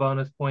 Lennon for the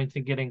bonus points,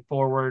 and getting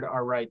forward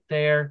are right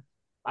there.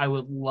 I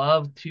would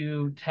love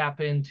to tap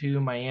into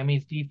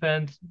Miami's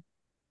defense,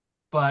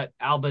 but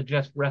Alba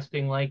just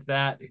resting like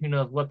that. Who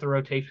knows what the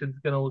rotation's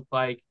going to look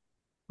like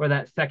for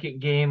that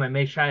second game. I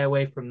may shy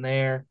away from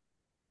there.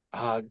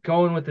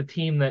 Going with the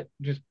team that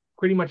just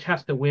pretty much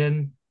has to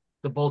win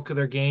the bulk of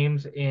their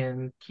games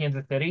in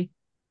Kansas City.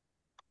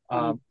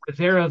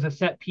 Pizarro's a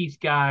set piece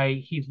guy.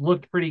 He's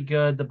looked pretty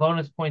good. The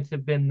bonus points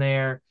have been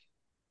there.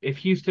 If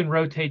Houston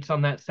rotates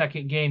on that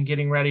second game,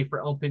 getting ready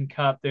for Open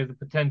Cup, there's a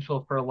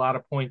potential for a lot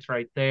of points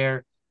right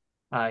there.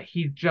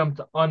 He's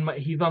on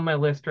my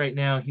list right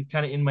now. He's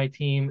kind of in my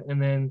team. And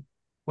then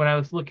when I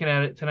was looking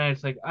at it tonight,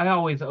 it's like I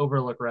always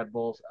overlook Red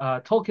Bulls.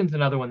 Tolkien's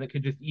another one that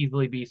could just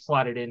easily be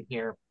slotted in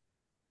here.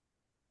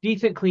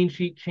 Decent clean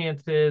sheet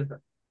chances.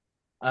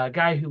 A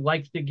guy who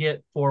likes to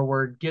get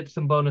forward, gets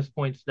some bonus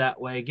points that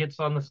way, gets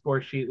on the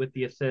score sheet with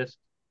the assist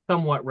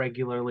somewhat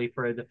regularly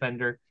for a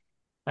defender.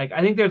 Like,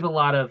 I think there's a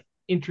lot of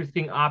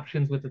interesting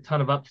options with a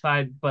ton of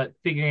upside, but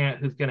figuring out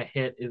who's going to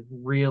hit is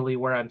really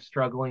where I'm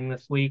struggling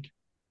this week.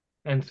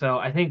 And so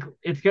I think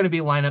it's going to be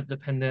lineup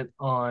dependent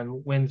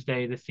on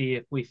Wednesday to see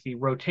if we see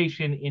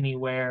rotation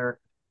anywhere,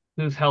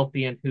 who's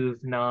healthy and who's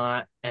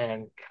not,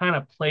 and kind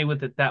of play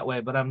with it that way.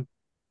 But I'm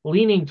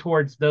leaning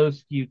towards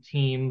those few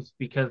teams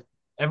because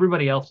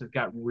everybody else has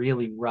got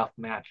really rough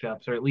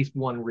matchups, or at least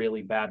one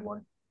really bad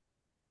one.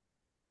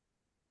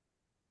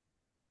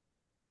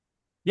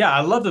 Yeah,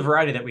 I love the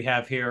variety that we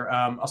have here.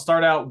 I'll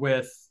start out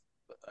with,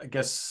 I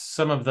guess,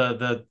 some of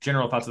the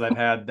general thoughts that I've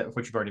had,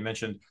 which you've already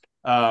mentioned.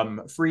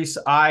 Freese,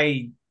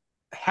 I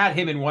had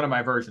him in one of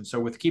my versions. So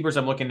with keepers,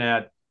 I'm looking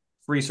at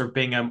Freese or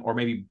Bingham, or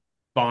maybe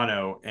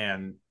Bono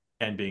and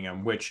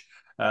Bingham, which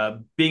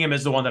Bingham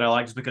is the one that I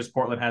like just because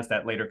Portland has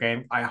that later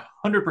game. I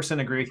 100%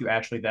 agree with you,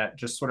 actually, that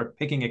just sort of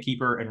picking a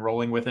keeper and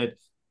rolling with it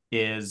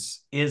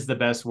is the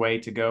best way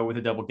to go with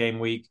a double game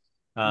week.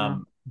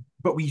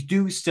 But we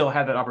do still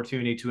have that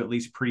opportunity to at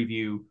least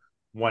preview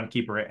one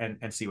keeper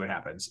and see what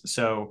happens.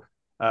 So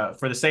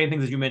for the same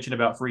things that you mentioned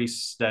about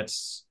Freese,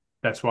 that's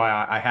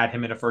why I had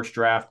him in a first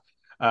draft.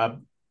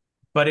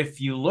 But if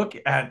you look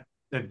at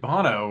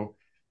Bono,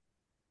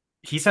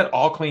 he's had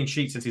all clean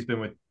sheets since he's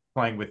been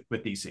playing with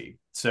DC.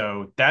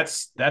 So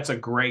that's a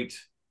great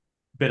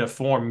bit of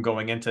form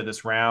going into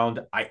this round.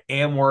 I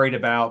am worried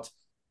about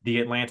the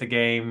Atlanta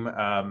game,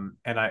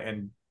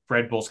 and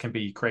Red Bulls can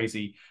be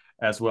crazy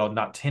as well,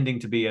 not tending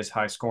to be as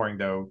high scoring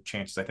though.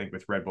 Chances I think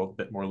with Red Bull a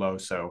bit more low.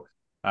 So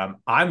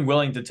I'm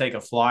willing to take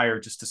a flyer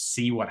just to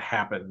see what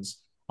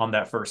happens on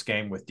that first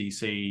game with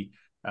DC,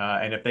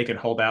 and if they can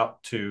hold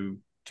out to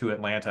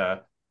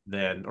Atlanta,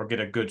 then or get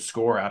a good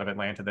score out of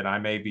Atlanta, then I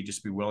may be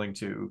willing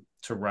to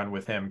run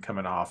with him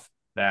coming off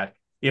that.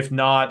 If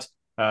not,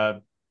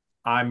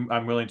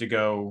 I'm willing to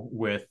go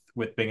with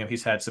Bingham.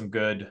 He's had some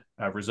good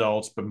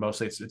results, but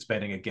mostly it's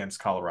betting against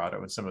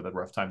Colorado and some of the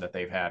rough time that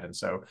they've had, and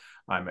so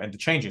and the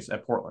changes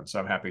at Portland. So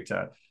I'm happy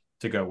to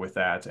go with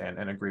that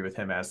and agree with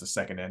him as the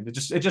second end. It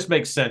just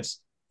makes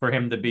sense for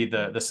him to be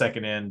the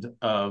second end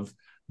of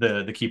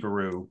the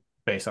keeperoo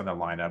based on the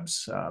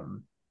lineups,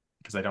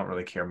 because I don't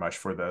really care much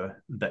for the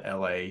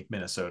LA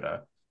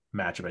Minnesota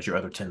matchup as your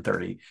other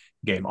 10:30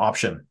 game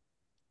option.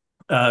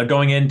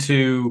 Going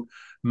into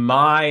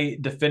my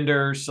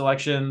defender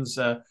selections,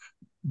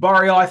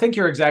 Barrial, I think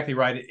you're exactly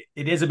right.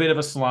 It is a bit of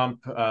a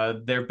slump.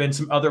 There have been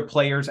some other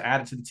players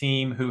added to the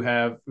team who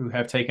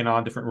have taken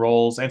on different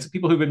roles, and some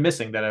people who've been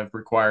missing that have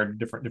required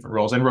different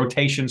roles. And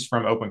rotations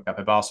from Open Cup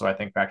have also, I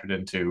think, factored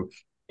into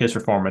his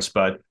performance.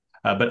 But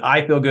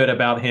I feel good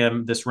about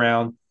him this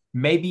round.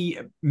 Maybe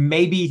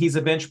he's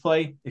a bench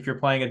play if you're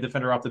playing a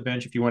defender off the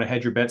bench, if you want to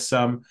hedge your bets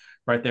some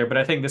right there. But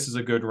I think this is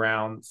a good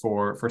round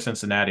for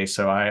Cincinnati.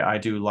 So I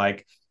do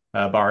like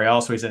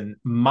Barrial. So he's in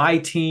my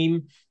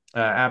team.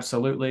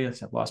 Absolutely.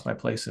 I've lost my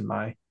place in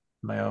my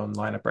own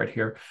lineup right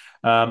here.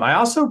 I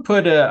also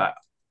put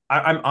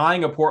I'm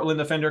eyeing a Portland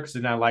defender because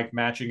I like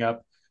matching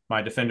up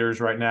my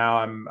defenders right now.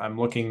 I'm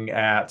looking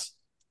at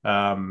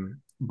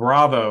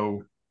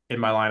Bravo in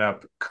my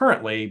lineup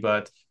currently,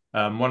 but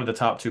one of the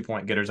top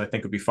 2-point getters I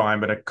think would be fine.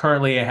 But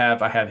currently I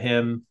have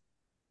him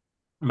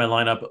in my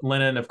lineup.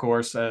 Lennon, of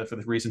course, for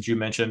the reasons you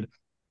mentioned.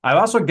 I've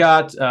also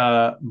got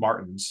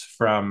Martins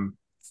from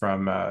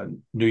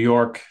New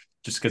York,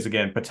 just because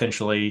again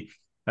potentially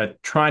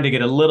trying to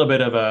get a little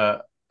bit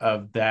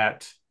of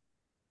that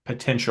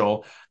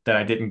potential that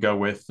I didn't go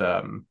with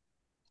the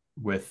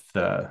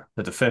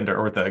defender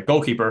or the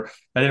goalkeeper.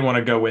 I didn't want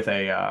to go with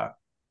a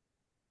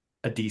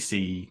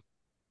DC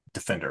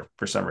defender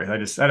for some reason.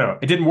 I don't know.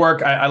 It didn't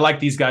work. I like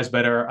these guys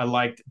better. I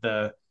liked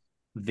the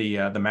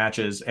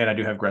matches, and I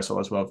do have Gressel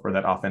as well for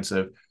that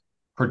offensive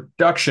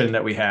production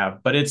that we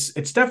have. But it's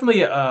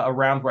definitely a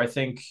round where I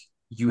think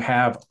you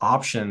have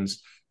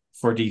options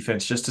for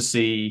defense just to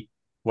see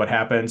what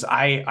happens.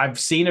 I've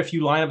seen a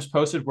few lineups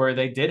posted where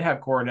they did have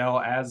Coronel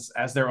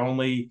as their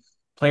only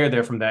player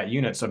there from that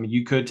unit. So I mean,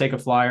 you could take a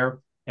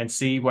flyer and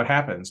see what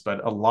happens.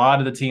 But a lot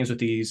of the teams with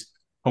these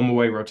home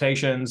away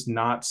rotations,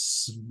 not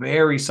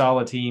very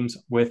solid teams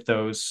with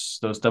those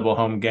double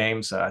home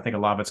games. I think a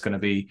lot of it's going to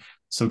be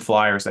some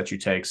flyers that you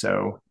take.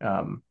 So,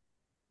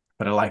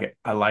 but I like it.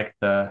 I like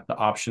the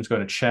options. Go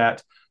to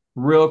chat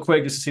real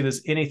quick just to see if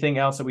there's anything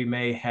else that we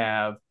may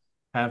have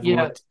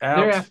looked out.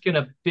 They're asking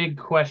a big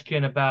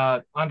question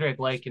about Andre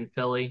Blake in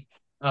Philly.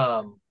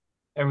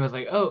 Everyone's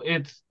like, oh,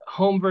 it's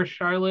home versus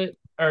Charlotte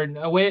or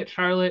away at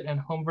Charlotte and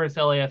home versus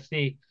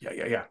LAFC.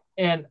 Yeah.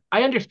 And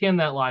I understand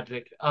that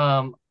logic.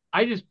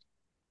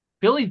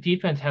 Philly's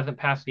defense hasn't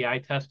passed the eye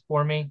test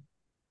for me.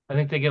 I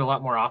think they get a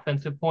lot more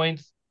offensive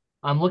points.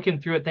 I'm looking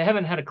through it. They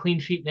haven't had a clean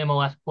sheet in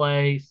MLS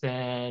play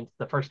since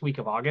the first week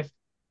of August,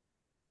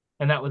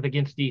 and that was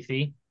against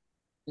DC.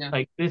 Yeah.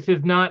 Like, this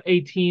is not a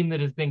team that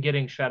has been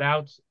getting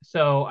shutouts.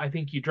 So I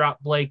think you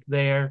drop Blake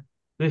there.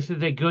 This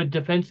is a good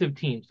defensive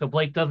team. So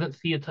Blake doesn't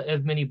see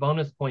as many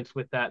bonus points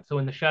with that. So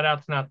when the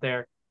shutout's not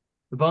there,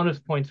 the bonus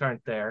points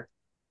aren't there.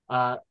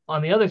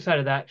 On the other side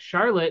of that,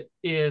 Charlotte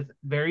is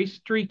very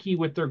streaky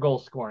with their goal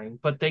scoring,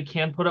 but they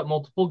can put up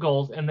multiple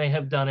goals, and they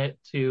have done it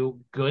to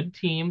good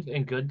teams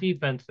and good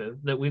defenses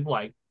that we've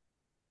liked.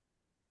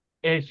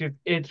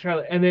 It's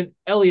Charlotte, and then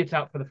Elliott's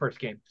out for the first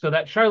game. So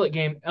that Charlotte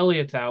game,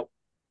 Elliott's out.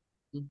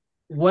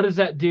 What does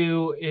that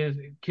do?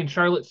 Can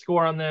Charlotte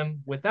score on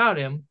them without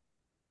him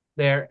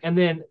there? And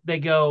then they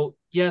go,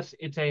 yes,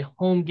 it's a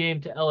home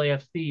game to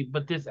LAFC,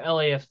 but this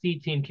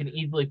LAFC team can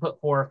easily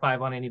put 4 or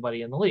 5 on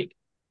anybody in the league.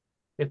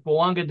 If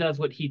Bouanga does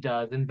what he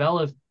does and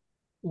Vela's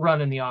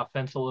running the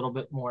offense a little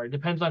bit more, it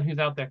depends on who's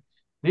out there.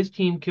 This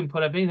team can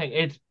put up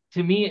anything.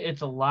 To me,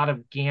 it's a lot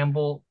of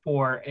gamble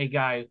for a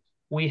guy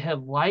we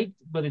have liked,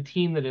 but a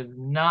team that is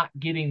not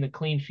getting the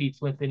clean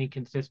sheets with any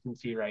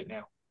consistency right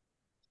now.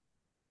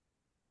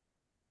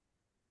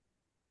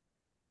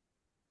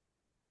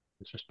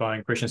 Just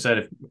responding, Christian said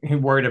if he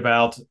worried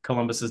about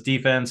Columbus's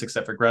defense,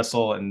 except for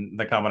Gressel, and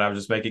the comment I was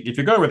just making, if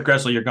you're going with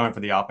Gressel, you're going for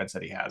the offense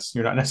that he has.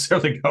 You're not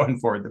necessarily going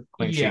for the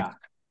clean sheet. Yeah.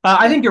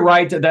 I think you're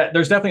right that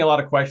there's definitely a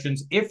lot of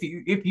questions. If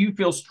you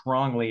feel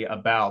strongly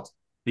about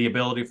the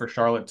ability for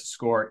Charlotte to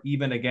score,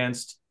 even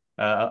against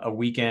a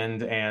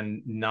weekend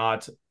and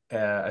not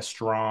a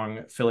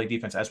strong Philly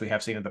defense as we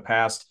have seen in the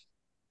past,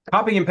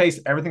 copy and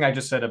paste everything I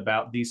just said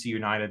about DC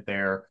United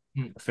there.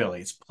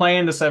 Phillies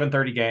playing the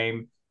 7:30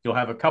 game. You'll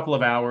have a couple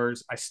of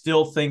hours. I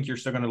still think you're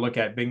still going to look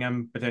at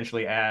Bingham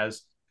potentially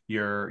as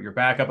your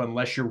backup,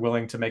 unless you're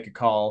willing to make a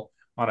call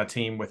on a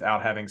team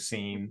without having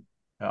seen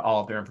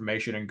all of their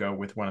information and go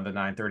with one of the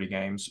 9:30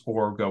 games,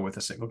 or go with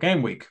a single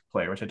game week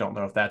player, which I don't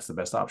know if that's the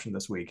best option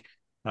this week.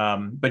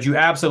 But you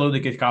absolutely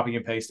could copy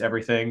and paste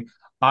everything.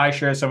 I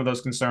share some of those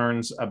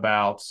concerns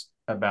about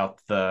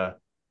the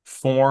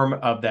form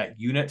of that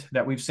unit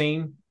that we've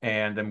seen,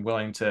 and I'm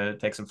willing to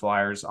take some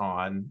flyers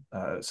on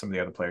some of the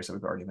other players that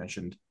we've already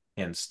mentioned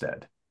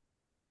instead.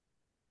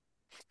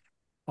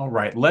 All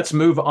right, let's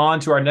move on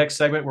to our next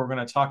segment. We're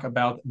going to talk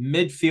about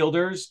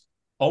midfielders.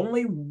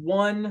 Only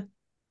one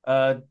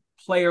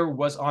player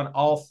was on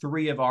all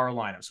three of our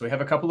lineups. So we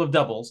have a couple of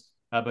doubles,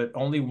 but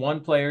only one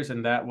players,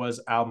 and that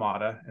was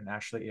Almada. And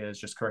Ashley is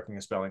just correcting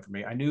the spelling for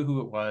me. I knew who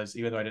it was,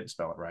 even though I didn't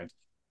spell it right.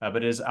 But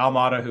it is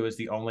Almada who is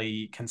the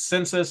only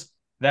consensus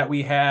that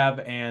we have.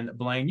 And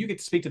Blayne, you get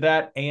to speak to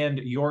that and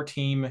your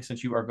team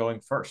since you are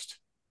going first.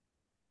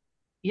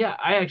 Yeah,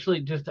 I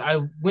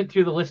went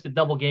through the list of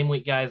double game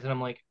week guys, and I'm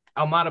like,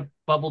 Almada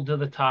bubbled to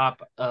the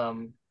top.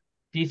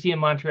 DC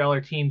and Montreal are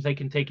teams they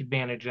can take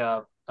advantage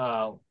of.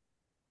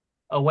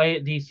 Away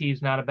at DC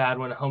is not a bad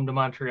one. Home to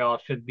Montreal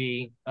should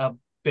be a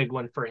big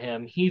one for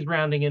him. He's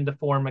rounding into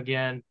form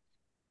again.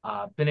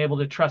 Been able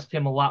to trust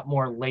him a lot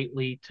more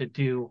lately to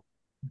do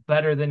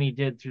better than he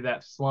did through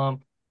that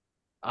slump.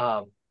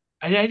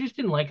 I just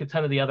didn't like a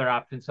ton of the other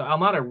options. So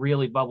Almada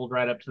really bubbled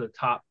right up to the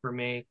top for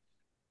me.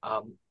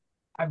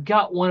 I've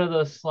got one of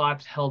those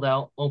slots held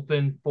out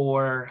open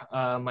for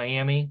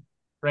Miami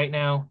right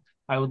now.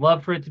 I would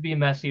love for it to be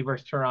Messi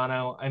versus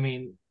Toronto. I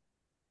mean,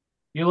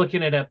 you're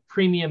looking at a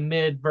premium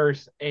mid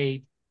versus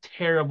a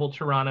terrible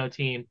Toronto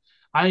team.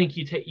 I think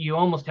you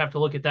almost have to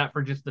look at that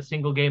for just the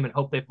single game and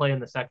hope they play in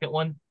the second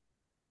one.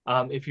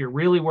 If you're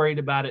really worried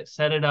about it,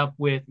 set it up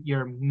with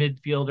your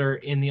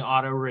midfielder in the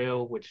auto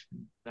reel, which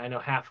I know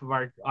half of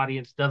our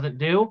audience doesn't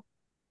do.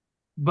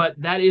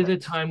 But that is a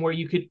time where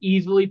you could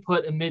easily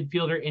put a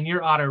midfielder in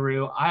your auto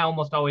reel. I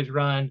almost always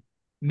run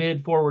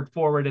mid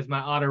forward as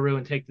my auto reel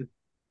and take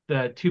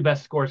the two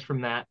best scores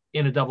from that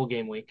in a double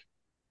game week.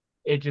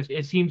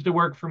 It seems to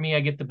work for me. I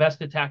get the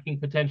best attacking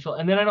potential,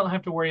 and then I don't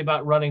have to worry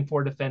about running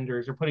 4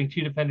 defenders or putting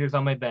 2 defenders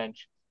on my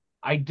bench.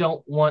 I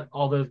don't want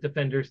all those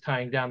defenders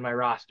tying down my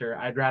roster.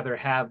 I'd rather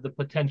have the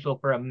potential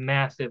for a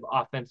massive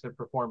offensive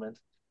performance.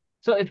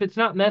 So if it's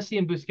not Messi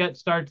and Busquets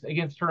starts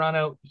against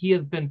Toronto, he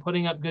has been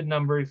putting up good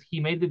numbers. He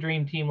made the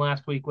dream team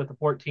last week with the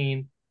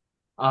 14.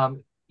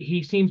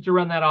 He seems to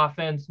run that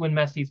offense when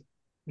Messi's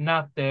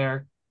not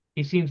there.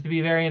 He seems to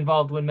be very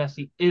involved when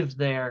Messi is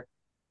there.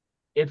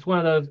 It's one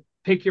of those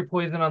pick your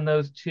poison on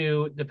those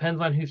two.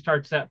 Depends on who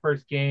starts that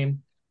first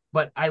game.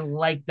 But I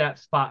like that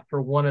spot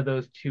for one of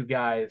those two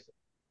guys.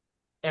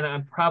 And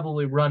I'm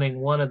probably running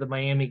one of the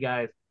Miami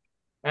guys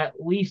at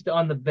least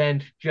on the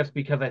bench just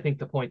because I think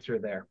the points are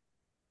there.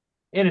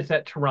 And it's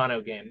that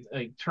Toronto game.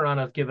 Like,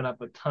 Toronto's given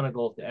up a ton of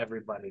goals to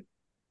everybody.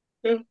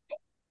 Yeah.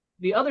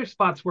 The other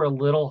spots were a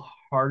little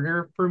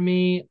harder for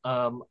me.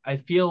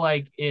 I feel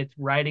like it's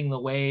riding the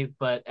wave,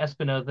 but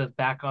Espinoza's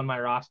back on my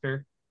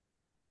roster.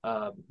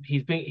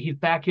 He's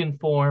back in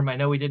form. I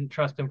know we didn't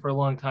trust him for a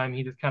long time.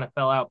 He just kind of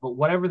fell out. But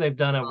whatever they've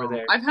done over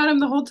there, I've had him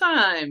the whole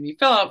time. He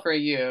fell out for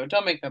you.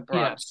 Don't make that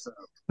broad.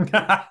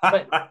 Yeah.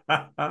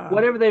 But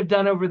whatever they've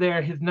done over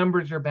there, his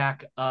numbers are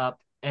back up,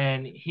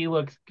 and he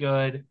looks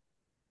good.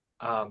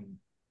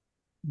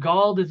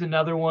 Gauld is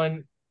another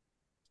one.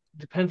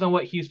 Depends on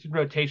what Houston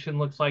rotation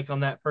looks like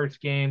on that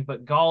first game,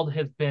 but Gauld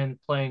has been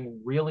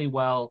playing really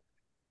well.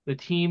 The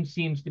team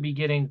seems to be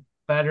getting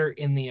better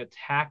in the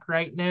attack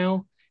right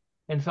now.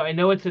 And so I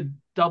know it's a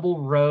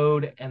double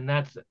road, and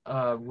that's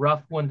a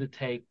rough one to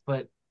take,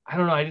 but I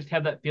don't know. I just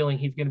have that feeling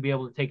he's going to be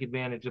able to take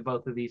advantage of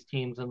both of these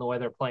teams and the way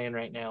they're playing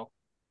right now.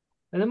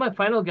 And then my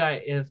final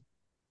guy is,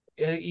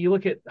 you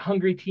look at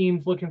hungry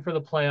teams looking for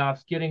the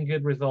playoffs, getting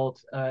good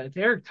results. It's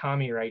Eric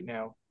Tommy right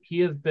now. He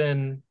has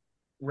been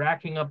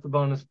racking up the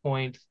bonus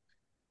points,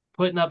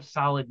 putting up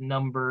solid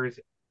numbers.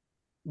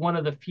 One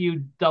of the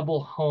few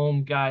double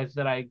home guys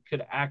that I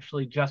could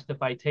actually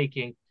justify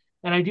taking.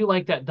 And I do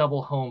like that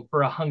double home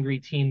for a hungry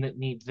team that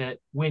needs it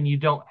when you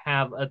don't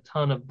have a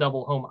ton of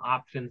double home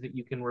options that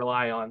you can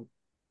rely on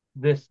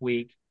this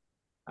week.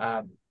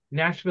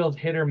 Nashville's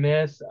hit or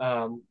miss.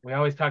 We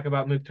always talk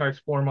about Mukhtar's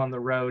form on the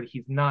road.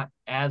 He's not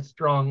as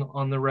strong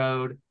on the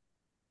road.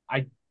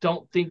 I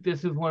don't think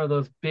this is one of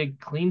those big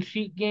clean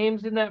sheet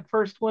games in that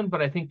first one,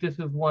 but I think this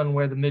is one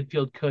where the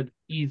midfield could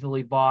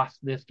easily boss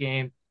this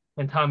game.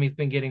 And Tommy's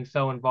been getting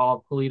so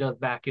involved. Polito's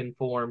back in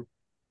form.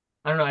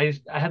 I don't know.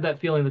 I had that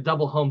feeling the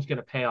double home's going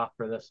to pay off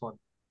for this one.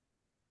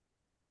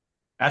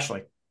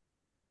 Ashley.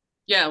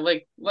 Yeah,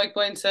 like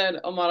Blayne said,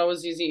 Amato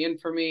was easy in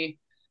for me.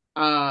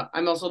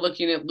 I'm also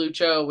looking at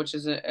Lucho, which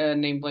is a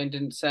name Blayne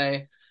didn't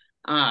say.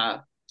 Uh,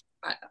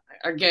 I,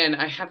 again,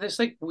 I have this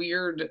like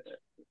weird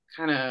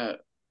kind of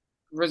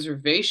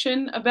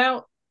reservation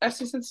about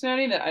FC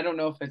Cincinnati that I don't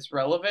know if it's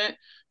relevant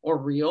or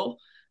real.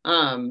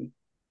 Um,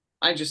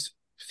 I just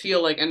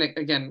feel like, and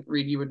again,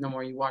 Reid, you would know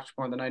more. You watch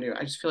more than I do.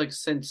 I just feel like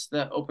since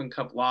the Open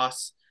Cup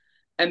loss,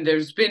 and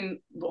there's been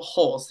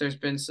holes, there's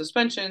been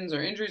suspensions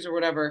or injuries or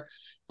whatever.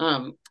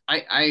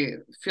 I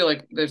feel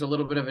like there's a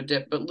little bit of a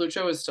dip, but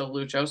Lucho is still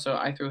Lucho, so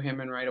I threw him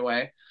in right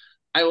away.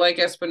 I like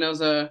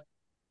Espinoza,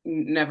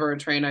 never a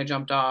train I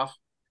jumped off.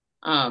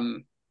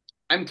 Um,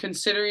 I'm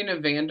considering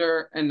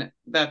Evander, and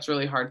that's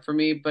really hard for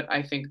me, but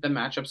I think the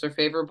matchups are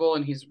favorable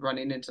and he's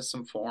running into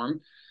some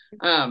form.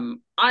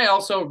 I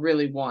also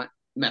really want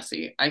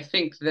Messi. I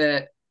think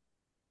that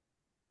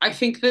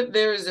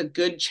there is a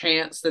good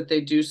chance that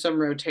they do some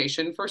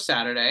rotation for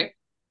Saturday,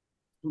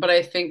 but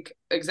I think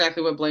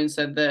exactly what Blayne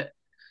said, that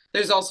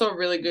there's also a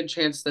really good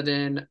chance that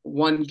in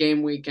one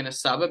game week and a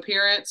sub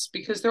appearance,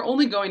 because they're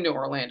only going to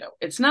Orlando.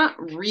 It's not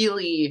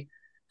really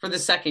for the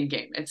second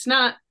game. It's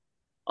not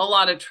a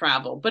lot of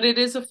travel, but it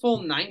is a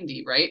full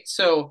 90, right?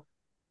 So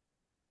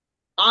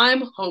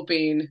I'm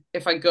hoping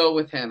if I go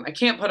with him, I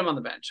can't put him on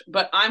the bench,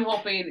 but I'm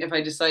hoping if I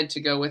decide to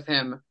go with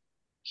him,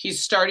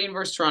 he's starting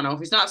versus Toronto. If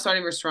he's not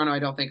starting versus Toronto, I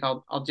don't think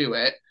I'll do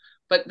it.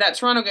 But that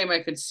Toronto game,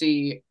 I could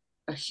see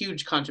a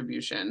huge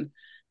contribution.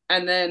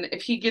 And then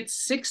if he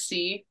gets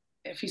 60,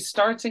 if he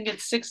starts and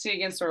gets 60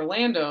 against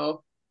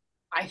Orlando,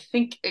 I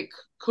think it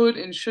could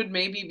and should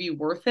maybe be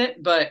worth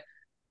it. But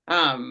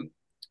um,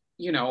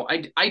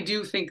 I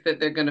do think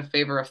that they're going to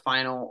favor a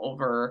final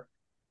over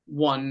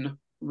one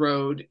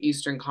road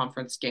Eastern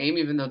Conference game,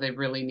 even though they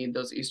really need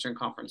those Eastern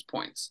Conference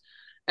points.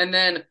 And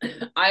then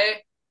I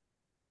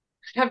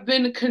have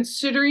been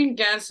considering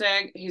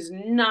Gazdag. He's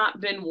not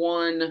been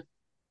one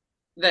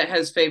that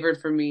has favored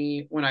for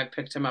me when I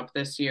picked him up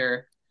this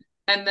year.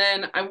 And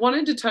then I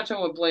wanted to touch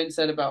on what Blayne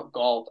said about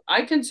Gald.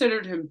 I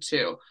considered him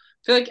too.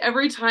 I feel like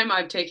every time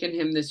I've taken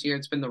him this year,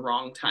 it's been the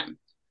wrong time.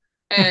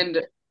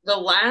 And the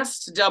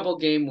last double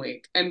game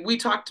week, and we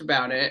talked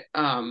about it,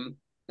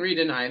 Reid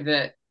and I,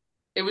 that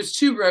it was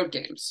 2 road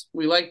games.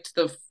 We liked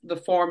the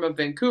form of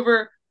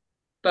Vancouver,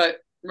 but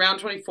round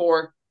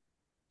 24,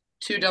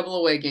 2 double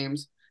away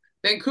games.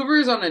 Vancouver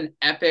is on an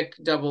epic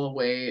double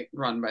away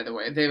run, by the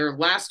way. Their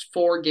last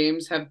 4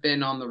 games have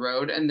been on the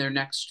road, and their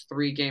next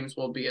 3 games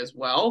will be as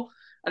well.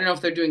 I don't know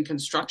if they're doing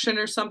construction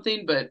or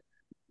something, but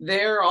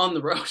they're on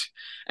the road.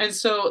 And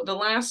so the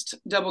last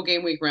double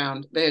game week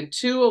round, they had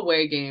 2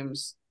 away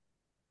games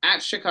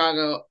at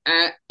Chicago,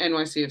 at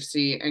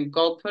NYCFC, and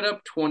Guld put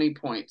up 20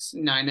 points,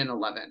 9 and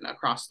 11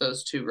 across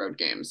those 2 road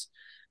games.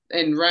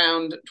 In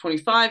round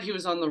 25, he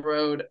was on the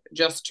road,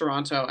 just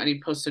Toronto, and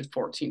he posted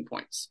 14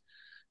 points.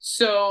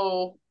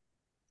 So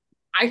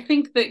I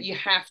think that you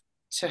have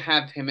to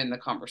have him in the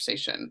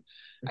conversation.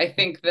 I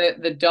think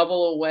that the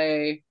double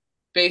away,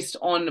 based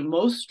on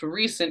most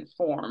recent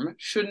form,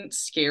 shouldn't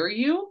scare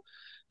you.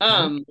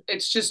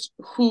 It's just,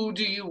 who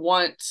do you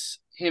want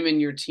him in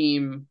your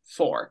team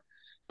for?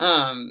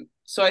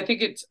 So I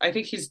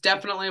think he's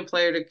definitely a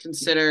player to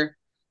consider.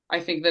 I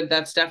think that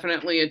that's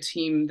definitely a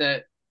team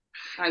that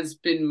has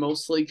been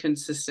mostly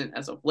consistent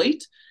as of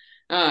late,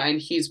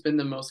 and he's been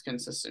the most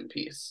consistent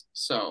piece.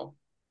 So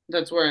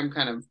that's where I'm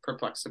kind of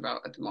perplexed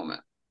about at the moment.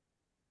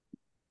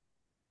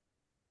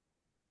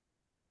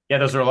 Yeah,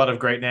 those are a lot of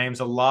great names,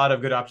 a lot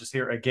of good options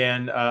here.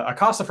 Again,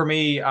 Acosta for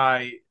me,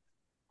 I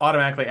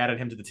automatically added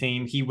him to the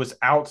team. He was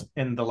out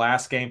in the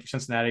last game for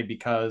Cincinnati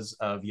because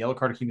of yellow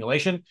card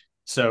accumulation.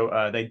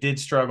 So they did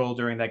struggle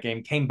during that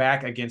game, came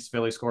back against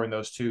Philly, scoring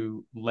those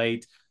 2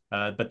 late,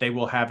 but they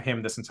will have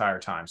him this entire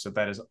time. So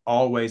that is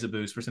always a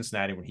boost for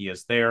Cincinnati when he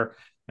is there.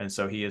 And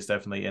so he is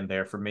definitely in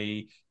there for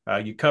me.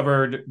 You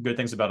covered good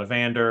things about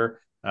Evander.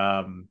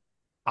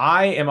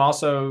 I am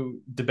also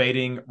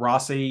debating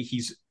Rossi.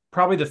 He's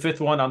probably the 5th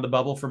one on the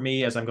bubble for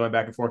me as I'm going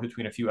back and forth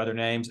between a few other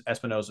names.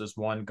 Espinoza is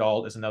one.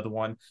 Galt is another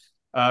one.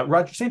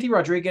 Santi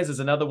Rodriguez is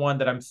another one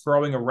that I'm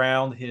throwing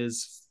around.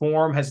 His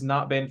form has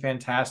not been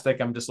fantastic.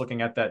 I'm just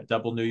looking at that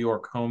double New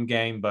York home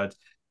game, but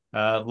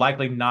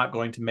likely not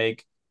going to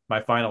make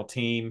my final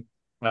team.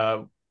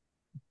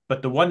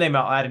 But the one name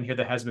I'll add in here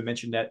that hasn't been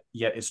mentioned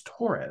yet is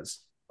Torres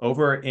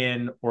over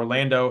in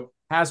Orlando.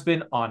 Has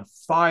been on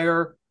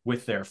fire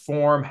with their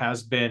form,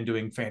 has been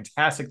doing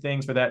fantastic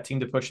things for that team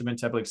to push them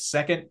into, I believe,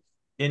 2nd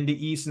in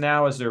the East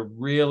now, as they're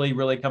really,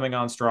 really coming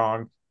on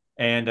strong.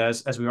 And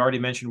as we already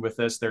mentioned with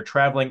this, they're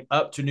traveling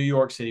up to New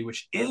York City,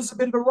 which is a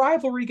bit of a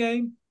rivalry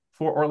game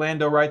for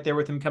Orlando right there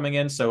with him coming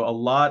in. So a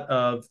lot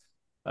of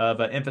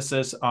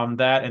emphasis on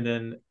that. And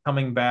then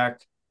coming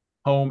back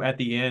home at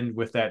the end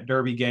with that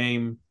derby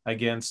game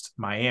against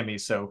Miami.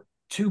 So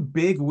 2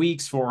 big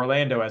weeks for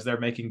Orlando as they're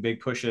making big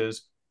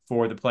pushes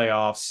for the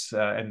playoffs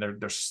and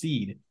their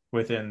seed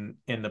in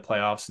the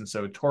playoffs. And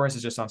so Torres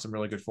is just on some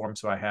really good form.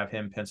 So I have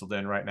him penciled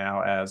in right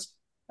now as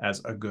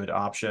as a good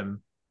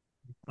option.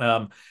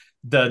 I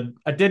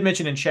did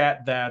mention in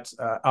chat that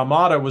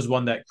Almada was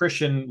one that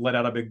Christian let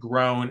out a big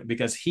groan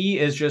because he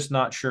is just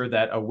not sure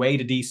that away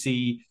to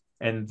DC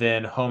and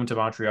then home to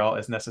Montreal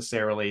is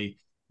necessarily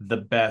the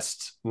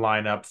best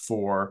lineup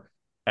for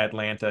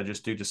Atlanta,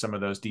 just due to some of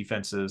those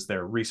defenses,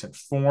 their recent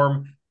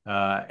form,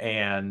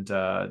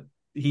 and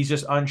he's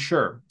just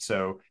unsure.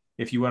 So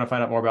if you want to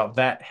find out more about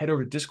that, head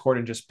over to Discord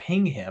and just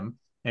ping him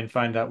and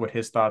find out what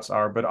his thoughts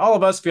are. But all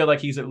of us feel like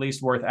he's at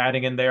least worth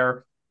adding in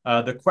there.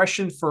 The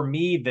question for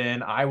me,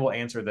 then, I will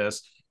answer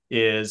this,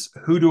 is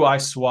who do I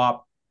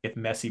swap if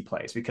Messi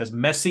plays? Because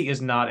Messi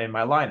is not in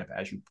my lineup,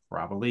 as you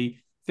probably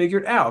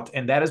figured out.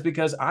 And that is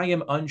because I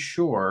am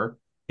unsure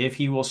if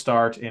he will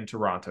start in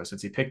Toronto.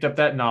 Since he picked up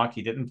that knock,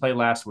 he didn't play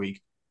last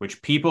week,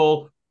 which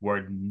people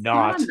were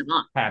not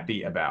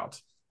happy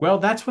about. Well,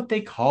 that's what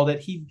they called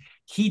it.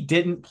 He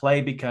didn't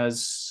play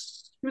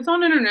because he was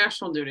on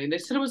international duty. They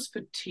said it was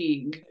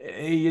fatigue.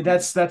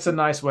 That's a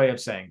nice way of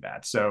saying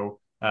that. So,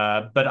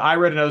 but I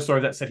read another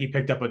story that said he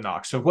picked up a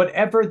knock. So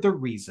whatever the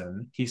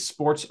reason, he's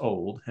sports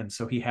old, and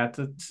so he had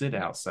to sit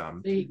out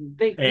some.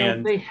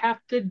 They have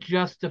to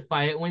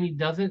justify it when he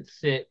doesn't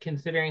sit,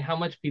 considering how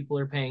much people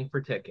are paying for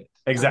tickets.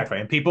 Exactly,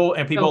 and people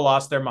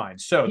lost their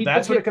minds. So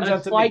that's what it comes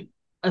down to me.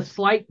 A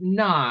slight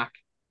knock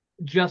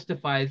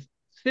justifies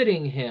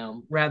sitting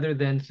him rather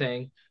than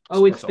saying,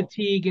 "Oh, it's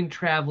fatigue and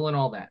travel and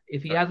all that."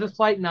 If he has a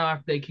slight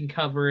knock, they can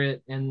cover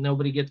it and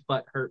nobody gets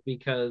butt hurt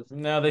because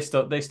no, they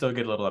still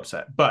get a little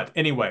upset. But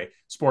anyway,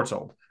 sports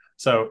old.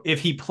 So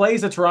if he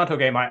plays the Toronto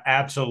game, I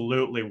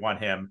absolutely want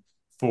him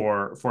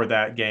for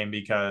that game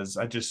because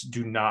I just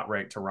do not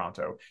rate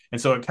Toronto. And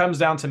so it comes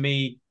down to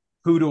me,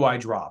 who do I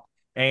drop?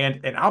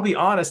 And I'll be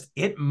honest,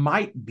 it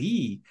might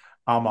be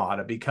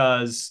Almada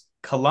because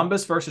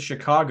Columbus versus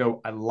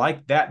Chicago, I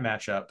like that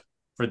matchup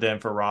for them,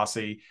 for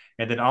Rossi.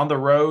 And then on the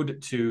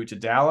road to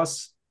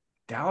Dallas,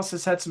 Dallas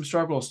has had some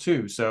struggles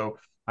too. So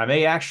I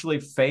may actually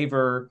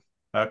favor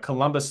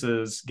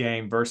Columbus's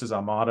game versus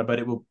Almada, but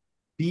it will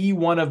be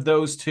one of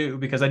those two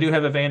because I do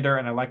have Evander,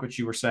 and I like what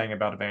you were saying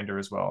about Evander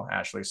as well,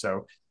 Ashley.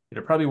 So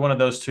it'll probably be one of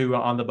those two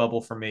on the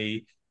bubble for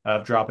me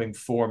of dropping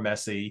for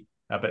Messi.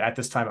 But at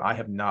this time, I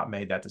have not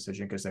made that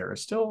decision because there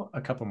is still a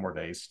couple more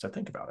days to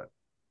think about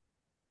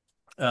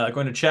it.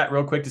 Going to chat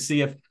real quick to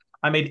see if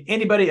I made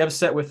anybody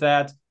upset with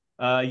that.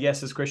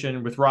 Yes, as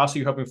Christian, with Rossi,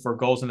 you're hoping for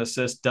goals and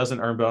assists, doesn't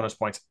earn bonus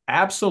points.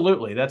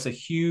 Absolutely. That's a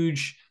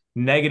huge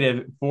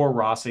negative for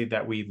Rossi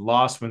that we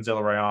lost when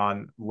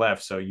Zellerayan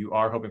left. So you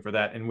are hoping for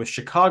that. And with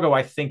Chicago,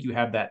 I think you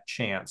have that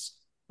chance.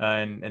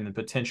 And then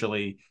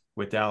potentially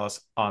with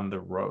Dallas on the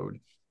road.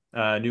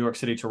 New York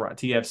City to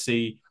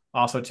TFC,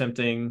 also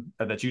tempting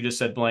that you just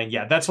said, Blayne.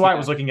 Yeah, that's why I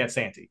was looking at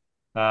Santi.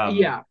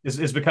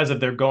 Is because of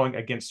they're going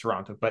against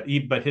Toronto. But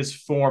his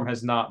form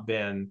has not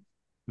been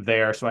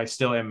there. So I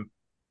still am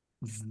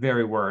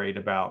very worried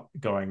about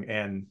going,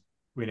 and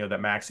we know that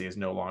Maxi is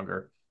no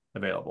longer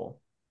available.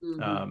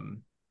 Mm-hmm.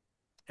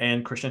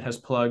 And Christian has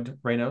plugged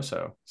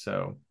Reynoso.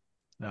 So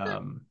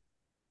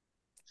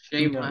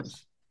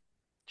shameless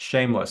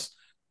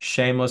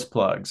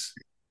plugs.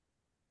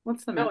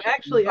 What's the match?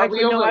 Actually, I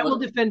will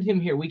defend him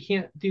here. We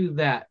can't do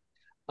that.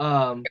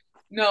 No,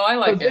 I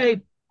like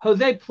it.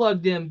 Jose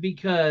plugged him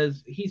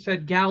because he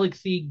said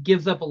Galaxy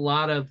gives up a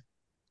lot of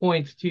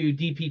points to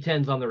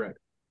DP10s on the road.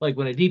 Like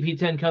when a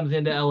DP10 comes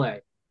into LA,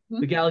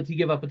 the Galaxy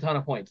give up a ton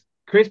of points.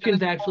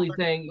 Christian's actually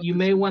saying you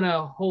may want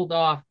to hold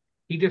off.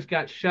 He just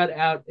got shut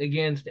out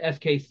against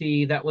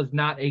SKC. That was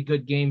not a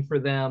good game for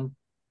them.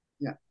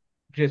 Yeah.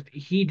 Just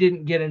he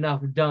didn't get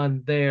enough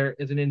done there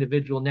as an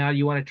individual. Now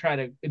you want to try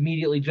to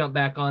immediately jump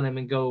back on him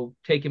and go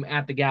take him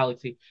at the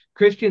Galaxy.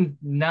 Christian's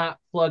not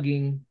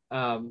plugging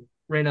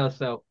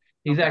Reynoso.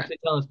 He's actually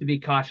telling us to be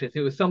cautious.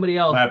 It was somebody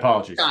else. My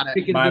apologies.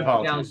 My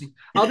apologies.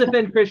 I'll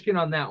defend Christian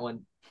on that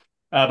one.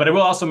 But I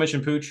will also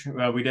mention Pooch.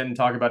 We didn't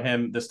talk about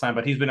him this time,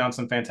 but he's been on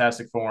some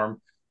fantastic form.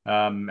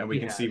 And we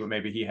can see what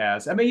maybe he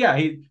has. I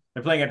mean,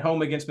 they're playing at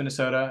home against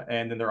Minnesota,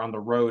 and then they're on the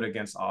road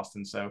against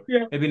Austin. So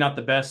maybe not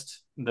the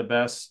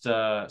best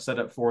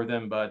setup for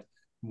them, but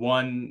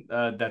one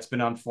that's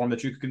been on form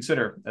that you could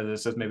consider. As it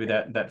says, maybe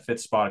that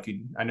fits spot.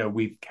 I know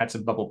we've had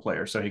some bubble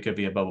players, so he could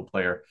be a bubble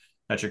player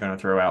that you're going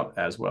to throw out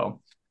as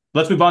well.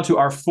 Let's move on to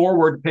our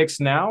forward picks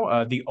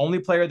now. The only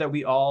player that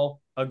we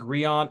all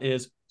agree on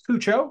is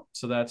Cucho,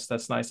 so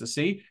that's nice to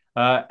see.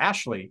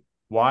 Ashley,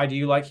 why do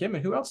you like him,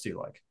 and who else do you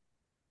like?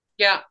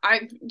 Yeah,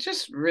 I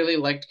just really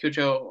liked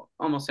Cucho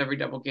almost every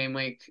double game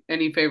week.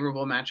 Any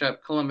favorable matchup,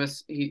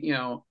 Columbus,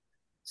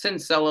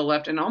 since Zella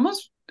left, and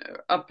almost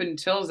up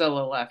until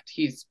Zella left,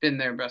 he's been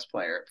their best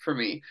player for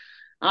me.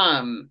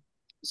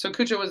 So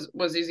Cucho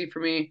was easy for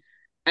me.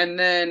 And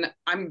then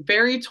I'm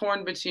very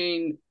torn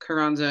between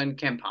Carranza and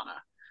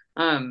Campana.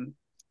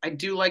 I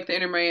do like the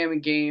Inter Miami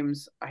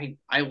games. I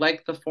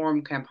like the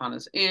form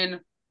Campana's in.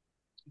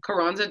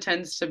 Carranza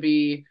tends to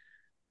be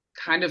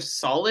kind of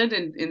solid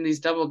in these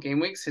double game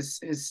weeks. His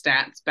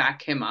stats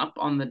back him up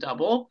on the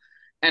double,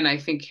 and I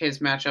think his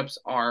matchups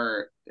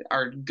are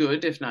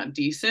good, if not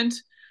decent.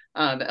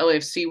 The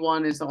LAFC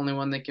one is the only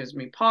one that gives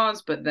me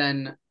pause, but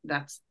then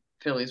that's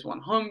Philly's one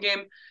home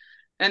game.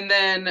 And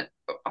then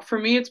for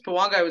me, it's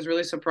Bouanga. I was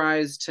really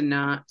surprised to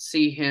not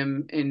see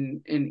him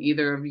in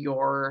either of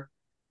your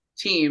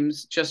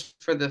teams, just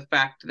for the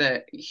fact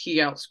that he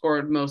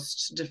outscored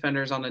most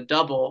defenders on a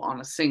double on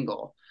a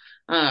single.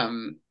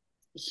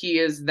 He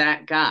is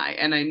that guy.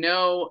 And I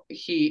know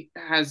he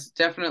has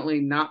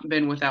definitely not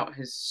been without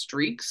his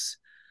streaks.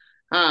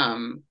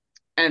 And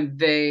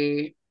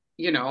they,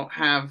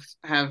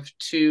 have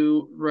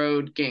 2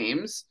 road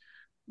games,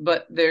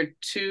 but they're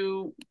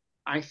 2,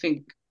 I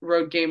think,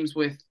 road games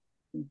with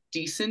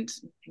decent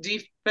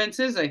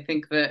defenses. I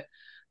think that,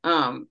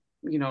 I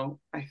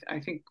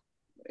think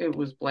it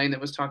was Blayne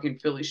that was talking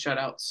Philly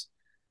shutouts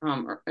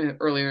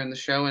earlier in the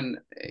show, and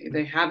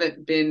they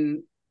haven't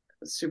been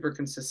super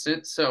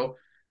consistent. So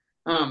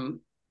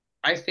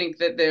I think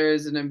that there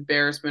is an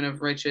embarrassment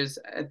of riches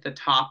at the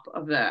top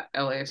of that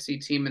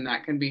LAFC team, and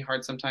that can be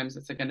hard sometimes.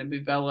 Is it going to be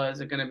Vela?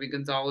 Is it going to be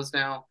Gonzalez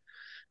now?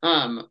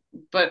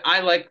 But I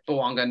like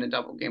Bouanga in a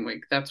double game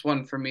week. That's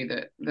one for me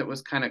that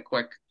was kind of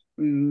quick.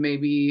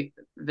 Maybe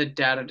the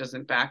data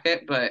doesn't back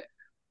it, but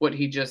what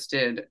he just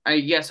did,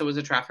 yes, it was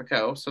a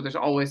Trafico, so there's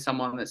always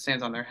someone that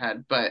stands on their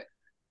head. But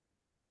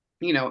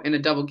in a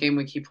double game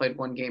week, he played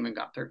 1 game and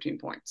got 13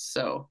 points.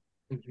 So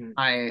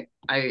I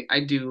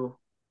do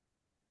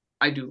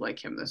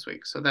like him this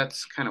week. So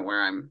that's kind of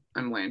where I'm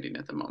landing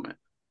at the moment.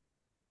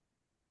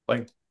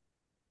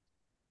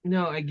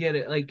 No, I get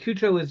it. Like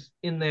Cucho is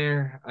in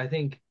there. I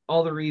think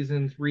all the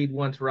reasons Reid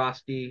wants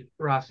Rossi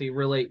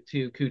relate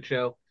to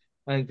Cucho.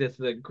 I think this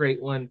is a great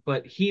one,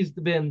 but he's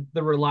been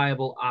the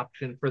reliable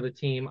option for the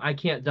team. I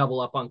can't double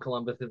up on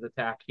Columbus's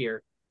attack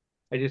here.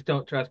 I just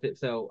don't trust it.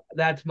 So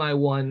that's my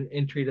one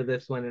entry to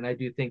this one, and I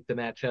do think the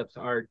matchups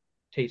are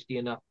tasty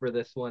enough for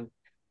this one.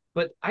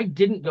 But I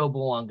didn't go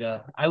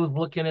Bouanga. I was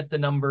looking at the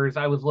numbers.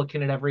 I was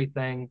looking at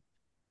everything.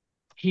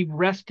 He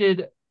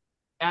rested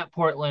at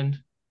Portland.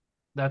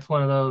 That's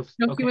one of those.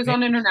 No, he was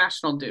on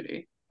international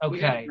duty.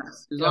 Okay.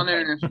 He was on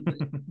international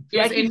duty.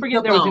 Yeah, I keep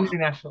forgetting there was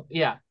international.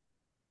 Yeah.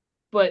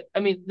 But, I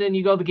mean, then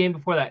you go the game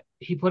before that.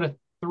 He put a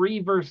 3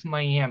 versus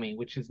Miami,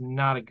 which is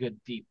not a good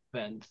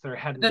defense.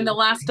 Then the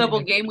last double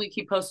game week,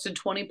 he posted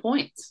 20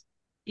 points.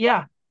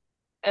 Yeah.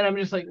 And I'm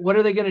just like, what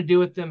are they going to do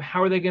with them?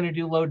 How are they going to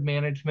do load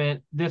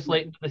management this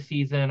late into the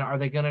season? Are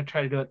they going to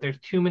try to do it? There's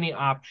too many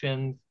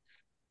options.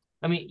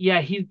 I mean,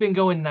 yeah, he's been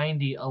going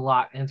 90 a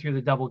lot and through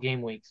the double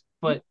game weeks.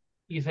 But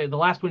you say the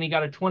last one he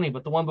got a 20,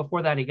 but the one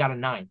before that he got a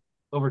 9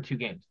 over 2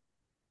 games.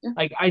 Yeah.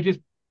 Like,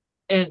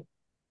 and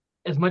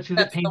as much as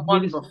that's it pains the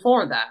one me to,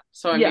 before that.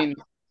 So I mean,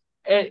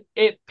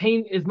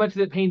 as much as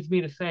it pains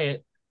me to say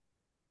it,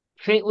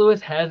 St. Louis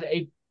has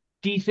a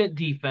decent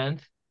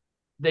defense.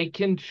 They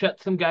can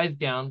shut some guys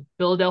down.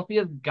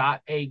 Philadelphia's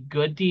got a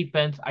good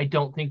defense. I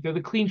don't think they're the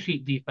clean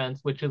sheet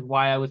defense, which is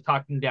why I was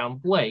talking down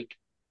Blake.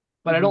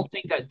 But I don't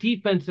think that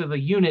defense as a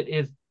unit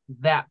is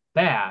that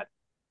bad.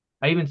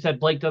 I even said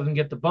Blake doesn't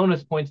get the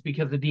bonus points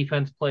because the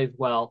defense plays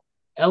well.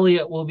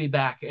 Elliott will be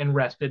back and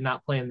rested,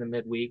 not playing the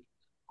midweek.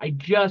 I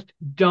just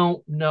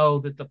don't know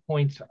that the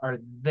points are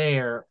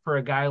there for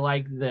a guy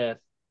like this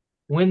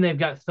when they've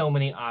got so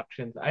many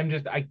options. I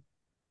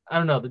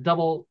don't know. The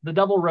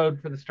double road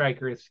for the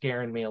striker is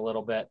scaring me a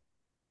little bit.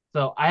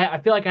 So I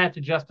feel like I have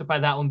to justify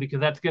that one because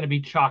that's going to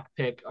be chalk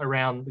pick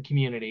around the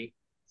community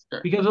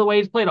because of the way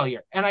he's played all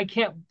year. And I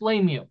can't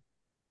blame you.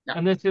 No.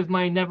 And this is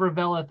my Never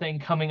Vela thing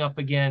coming up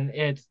again.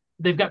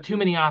 They've got too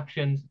many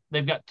options.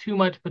 They've got too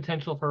much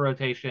potential for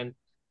rotation.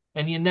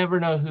 And you never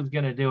know who's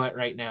going to do it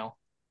right now.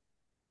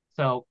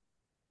 So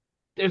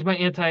there's my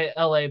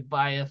anti-LA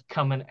bias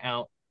coming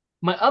out.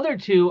 My other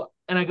two,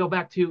 and I go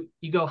back to,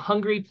 you go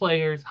hungry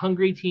players,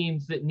 hungry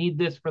teams that need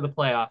this for the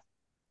playoffs.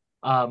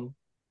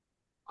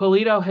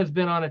 Polito has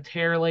been on a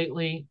tear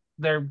lately.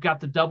 They've got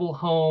the double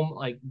home.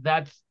 Like,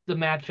 that's the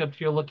matchups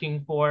you're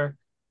looking for.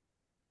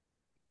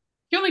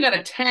 He only got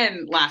a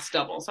 10 last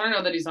double, so I don't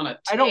know that he's on a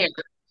tear.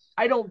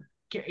 I don't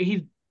care.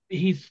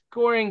 He's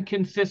scoring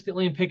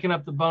consistently and picking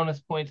up the bonus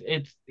points.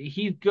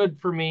 He's good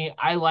for me.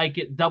 I like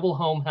it. Double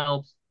home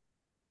helps.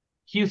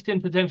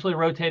 Houston potentially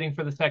rotating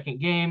for the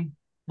second game.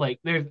 Like,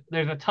 there's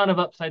a ton of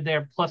upside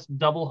there, plus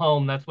double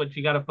home. That's what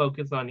you got to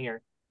focus on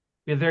here.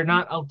 Because there are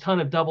not a ton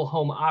of double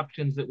home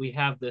options that we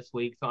have this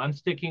week. So I'm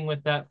sticking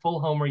with that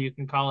full homer. You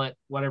can call it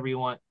whatever you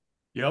want.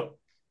 Yep.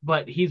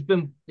 But he's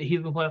been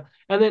playing.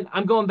 And then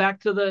I'm going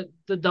back to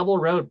the double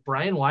road.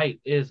 Brian White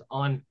is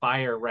on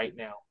fire right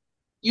now.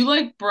 You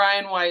like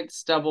Brian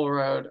White's double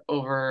road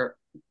over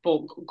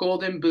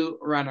Golden Boot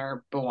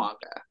runner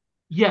Bouanga?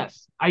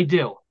 Yes, I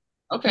do.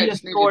 Okay,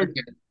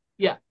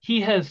 he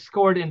has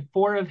scored in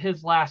 4 of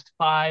his last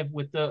 5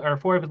 or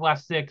 4 of his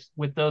last 6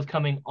 with those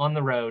coming on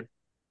the road.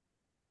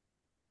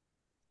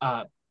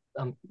 Well,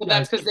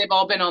 that's because they've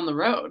all been on the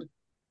road.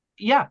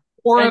 Yeah.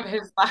 4 of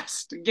his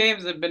last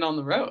games have been on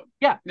the road.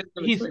 Yeah.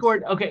 He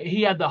scored. Okay.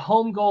 He had the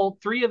home goal.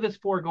 3 of his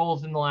 4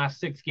 goals in the last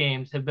 6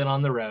 games have been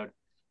on the road.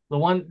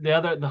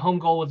 The home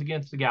goal was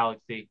against the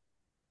Galaxy.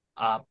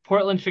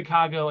 Portland,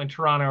 Chicago, and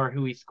Toronto are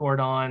who he scored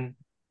on.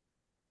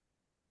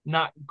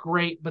 not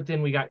great, but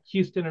then we got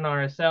Houston and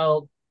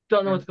RSL.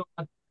 Don't know what's going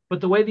on.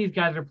 But the way these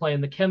guys are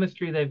playing, the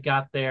chemistry they've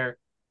got there,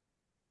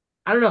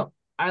 I don't know.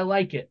 I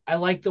like it. I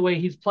like the way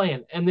he's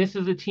playing. And this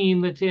is a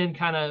team that's in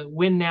kind of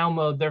win now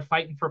mode. They're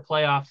fighting for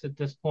playoffs at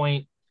this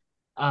point.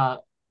 Uh,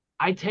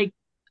 I take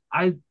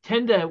I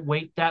tend to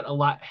weight that a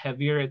lot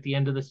heavier at the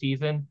end of the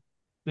season.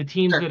 The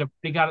teams Sure. that have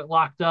they got it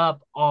locked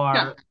up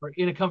Yeah. are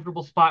in a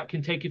comfortable spot,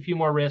 can take a few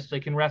more risks, they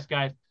can rest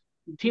guys.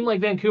 Team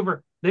like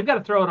Vancouver, they've got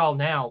to throw it all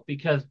now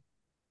because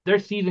their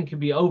season could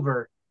be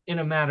over in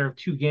a matter of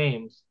 2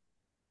 games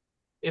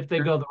if they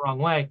Sure. go the wrong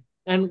way.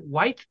 And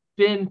White's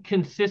been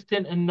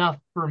consistent enough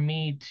for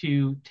me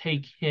to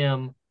take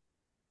him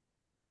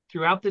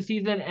throughout the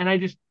season.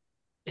 And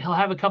he'll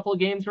have a couple of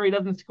games where he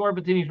doesn't score,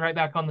 but then he's right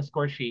back on the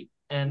score sheet.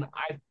 And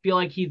I feel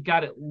like he's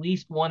got at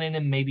least one in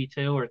him, maybe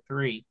 2 or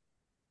 3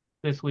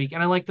 this week.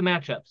 And I like the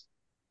matchups.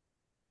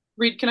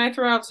 Reid, can I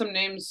throw out some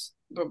names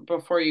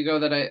before you go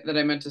that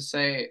I meant to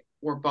say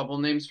were bubble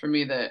names for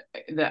me that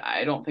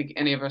I don't think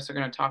any of us are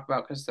going to talk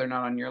about because they're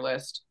not on your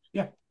list?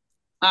 Yeah.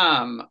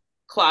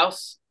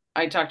 Klaus,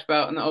 I talked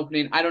about in the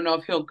opening. I don't know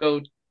if he'll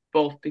go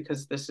both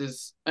because this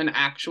is an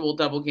actual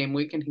double game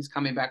week and he's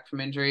coming back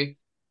from injury,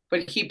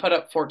 but he put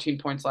up 14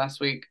 points last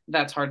week.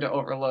 That's hard to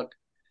overlook.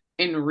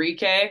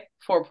 Enrique,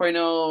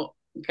 4.0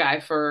 guy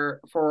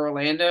for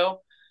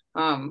Orlando.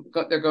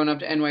 They're going up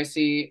to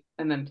NYC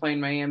and then playing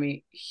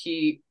Miami.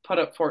 He put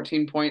up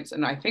 14 points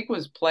and I think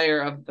was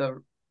player of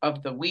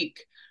the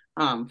week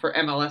for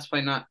MLS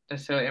play, not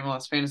necessarily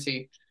MLS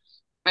fantasy.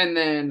 And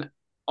then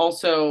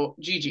also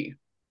Gigi,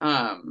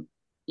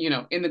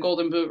 in the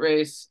Golden Boot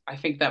race. I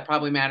think that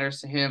probably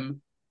matters to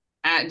him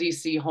at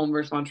DC, home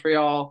versus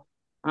Montreal.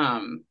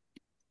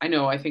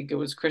 I think it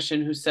was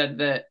Christian who said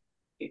that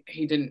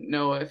he didn't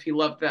know if he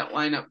loved that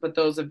lineup, but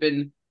those have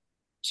been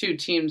two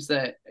teams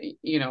that,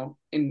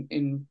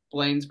 in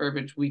Blayne's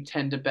verbiage, we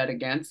tend to bet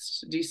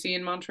against DC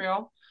and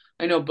Montreal.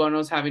 I know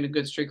Bono's having a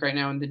good streak right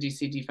now in the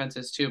DC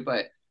defenses too,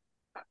 but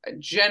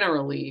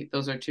generally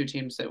those are two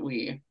teams that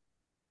we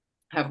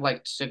have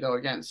liked to go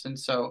against. And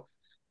so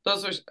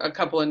those are a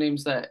couple of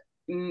names that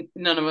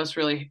none of us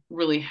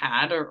really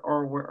had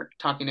or were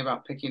talking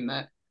about picking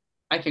that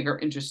I think are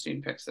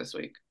interesting picks this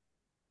week.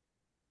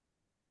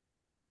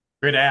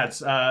 Great ads.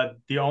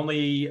 The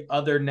only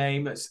other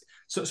name is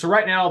so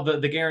right now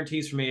the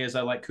guarantees for me is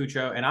I like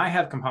Cucho and I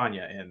have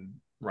Campagna in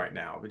right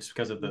now just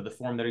because of the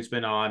form that he's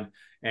been on.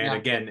 And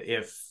again,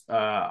 if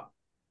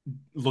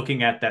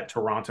looking at that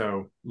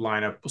Toronto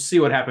lineup, we'll see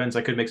what happens.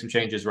 I could make some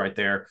changes right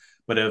there.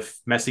 But if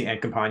Messi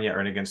and Campagna are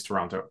in against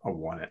Toronto, I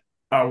want it.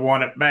 I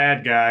want it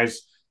bad,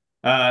 guys.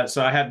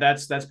 So I had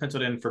that's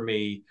penciled in for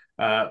me.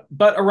 But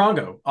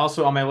Arango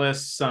also on my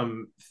list.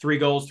 Some 3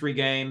 goals, 3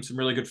 games, some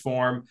really good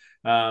form.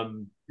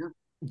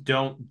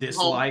 Don't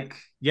dislike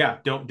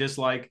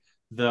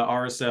the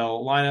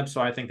RSL lineup.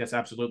 So I think that's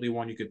absolutely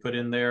one you could put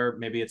in there.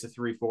 Maybe it's a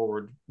 3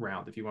 forward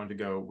round if you wanted to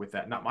go with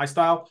that. Not my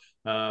style,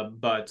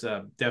 but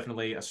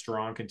definitely a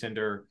strong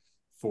contender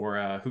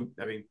for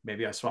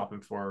maybe I swap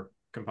him for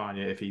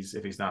Campagna if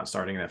he's not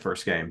starting in that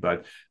first game.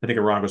 But I think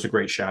Arango's a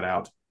great shout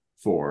out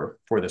for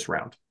this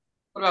round.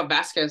 What about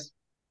Vasquez?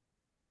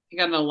 He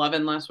got an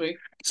 11 last week.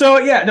 So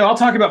yeah, no, I'll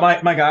talk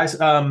about my guys.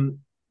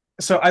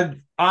 So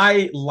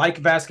I like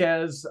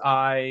Vasquez.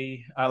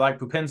 I like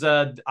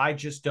Pupenza. I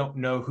just don't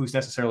know who's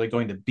necessarily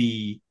going to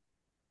be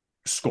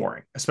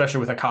scoring, especially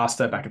with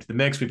Acosta back into the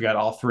mix. We've got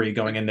all 3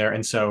 going in there.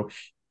 And so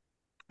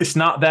it's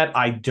not that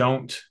I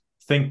don't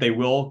think they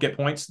will get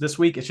points this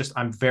week. It's just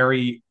I'm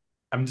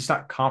just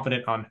not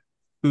confident on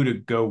who to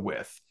go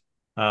with.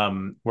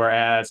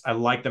 Whereas I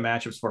like the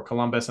matchups for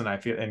Columbus and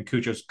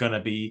Cucho's going to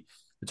be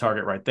the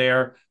target right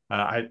there.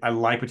 I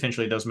like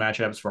potentially those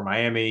matchups for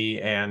Miami,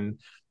 and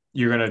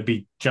you're going to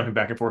be jumping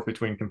back and forth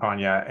between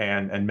Campagna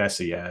and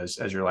Messi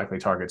as your likely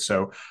target.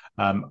 So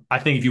I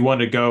think if you want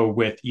to go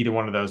with either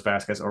one of those,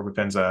 Vasquez or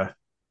Pupenza,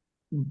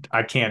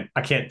 I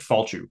can't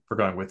fault you for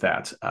going with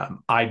that.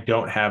 I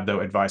don't have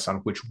though advice on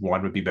which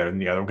one would be better than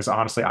the other because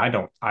honestly, I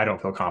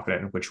don't feel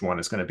confident in which one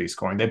is going to be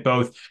scoring. They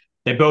both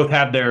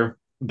have their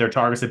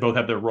targets. They both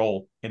have their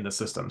role in the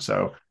system.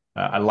 So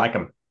I like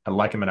them.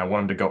 And I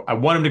want them to go. I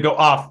want them to go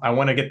off. I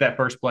want to get that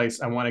first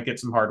place. I want to get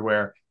some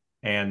hardware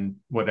and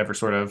whatever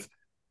sort of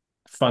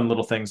fun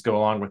little things go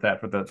along with that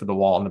for the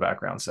wall in the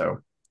background. So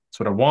that's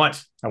what I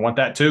want. I want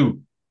that too.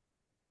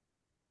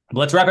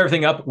 Let's wrap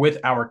everything up with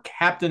our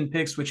captain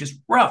picks, which is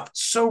rough,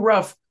 so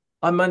rough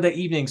on Monday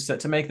evenings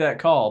to make that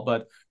call.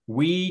 But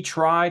we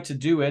try to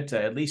do it.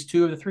 At least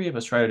 2 of the 3 of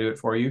us try to do it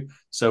for you.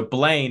 So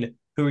Blayne,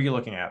 who are you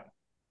looking at?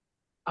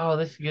 Oh,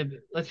 this is good.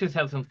 Let's just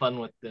have some fun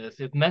with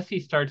this. If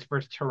Messi starts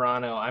versus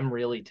Toronto, I'm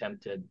really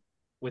tempted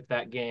with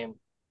that game.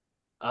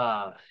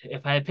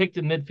 If I had picked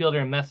a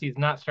midfielder and Messi's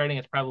not starting,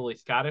 it's probably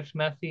Scottish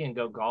Messi and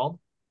go Gald.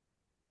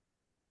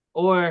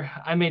 Or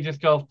I may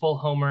just go full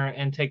homer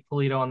and take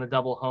Polito on the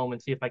double home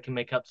and see if I can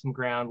make up some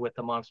ground with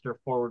a monster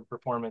forward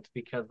performance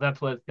because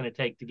that's what it's going to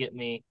take to get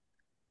me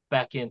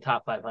back in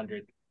top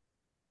 500.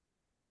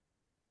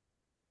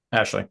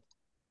 Ashley.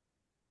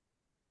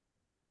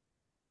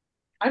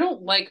 I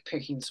don't like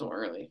picking so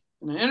early.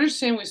 And I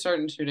understand we start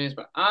in 2 days,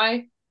 but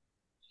I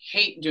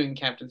hate doing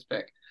captain's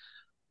pick.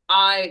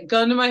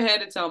 Gun to my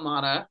head, it's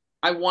Almada.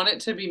 I want it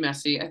to be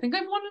Messi. I think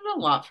I've wanted a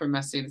lot from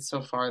Messi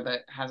so far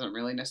that hasn't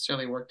really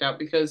necessarily worked out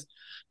because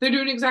they're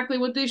doing exactly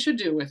what they should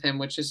do with him,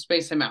 which is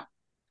space him out.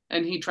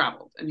 And he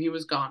traveled and he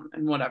was gone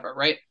and whatever,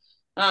 right?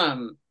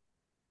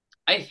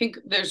 I think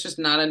there's just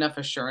not enough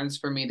assurance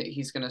for me that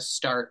he's going to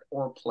start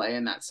or play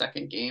in that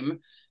second game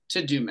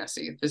to do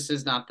Messi. This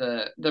is not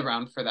the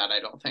round for that, I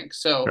don't think.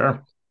 So,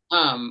 Sure.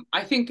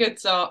 I think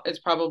it's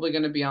probably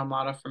going to be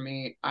Almada for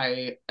me.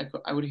 I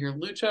would hear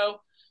Lucho.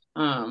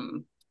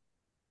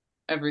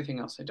 Everything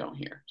else I don't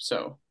hear.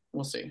 So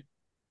we'll see.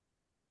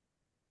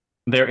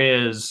 There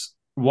is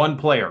one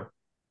player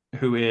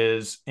who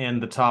is in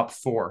the top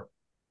 4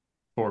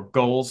 for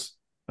goals,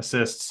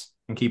 assists,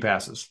 and key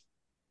passes.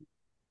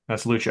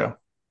 That's Lucho.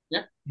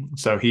 Yeah.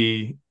 So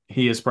he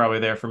is probably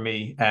there for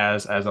me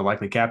as a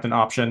likely captain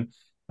option.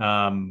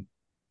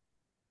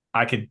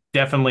 I could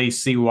definitely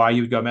see why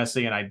you would go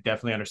Messi, and I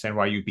definitely understand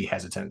why you'd be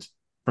hesitant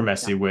for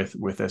Messi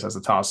with this as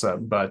a toss up.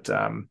 But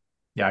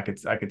yeah, I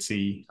could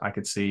see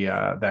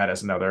that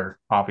as another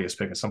obvious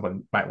pick as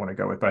someone might want to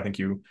go with. But I think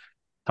you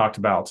talked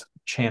about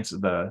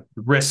the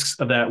risks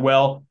of that.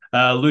 Well,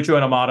 Lucho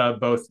and Amada,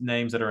 both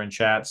names that are in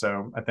chat.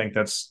 So I think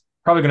that's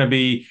probably going to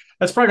be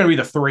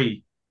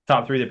the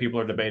top three that people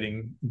are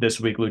debating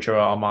this week: Lucho,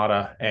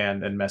 Almada,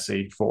 and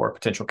Messi for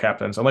potential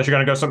captains. Unless you're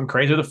going to go something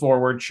crazy to the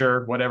forward,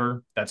 sure,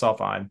 whatever, that's all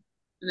fine.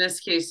 An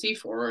SKC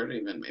forward,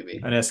 even maybe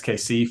an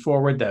SKC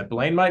forward that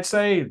Blayne might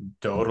say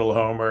total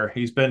homer.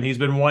 He's been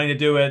wanting to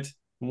do it.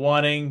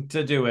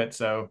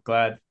 So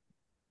glad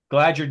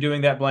you're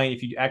doing that, Blayne.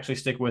 If you actually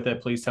stick with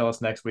it, please tell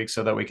us next week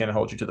so that we can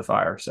hold you to the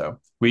fire. So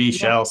we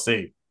shall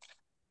see.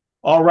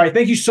 All right.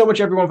 Thank you so much,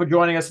 everyone, for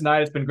joining us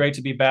tonight. It's been great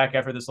to be back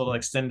after this little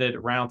extended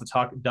round to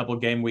talk double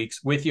game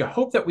weeks with you.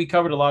 Hope that we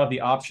covered a lot of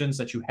the options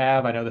that you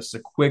have. I know this is a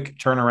quick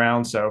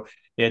turnaround, so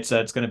it's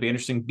going to be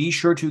interesting. Be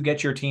sure to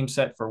get your team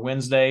set for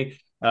Wednesday.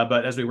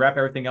 But as we wrap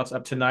everything else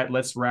up tonight,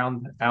 let's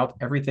round out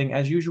everything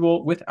as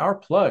usual with our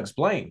plugs.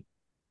 Blayne.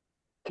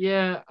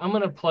 Yeah, I'm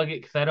going to plug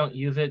it because I don't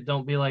use it.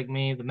 Don't be like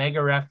me. The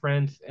mega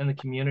reference and the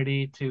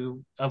community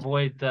to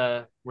avoid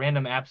the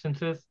random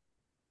absences.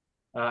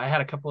 I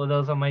had a couple of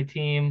those on my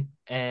team,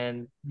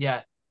 and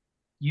yeah,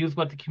 use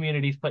what the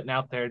community's putting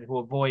out there to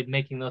avoid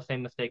making those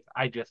same mistakes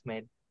I just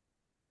made.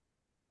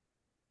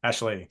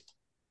 Ashley.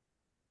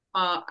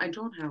 I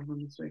don't have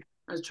one this week.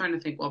 I was trying to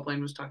think while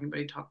Blayne was talking, but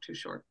he talked too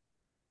short.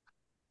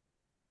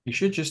 You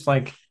should just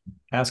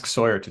ask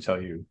Sawyer to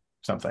tell you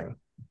something.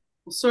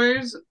 Well,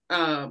 Sawyer's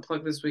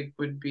plug this week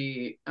would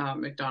be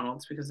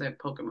McDonald's because they have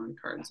Pokemon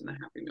cards in the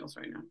Happy Meals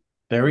right now.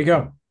 There we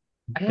go.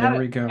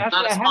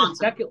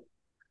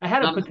 I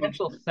had a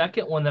potential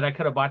second one that I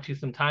could have bought you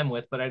some time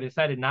with, but I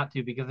decided not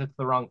to because it's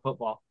the wrong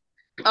football.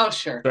 Oh,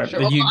 sure. Well,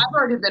 I've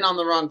already been on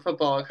the wrong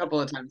football a couple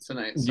of times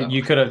tonight. So.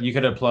 You could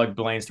have plugged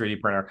Blayne's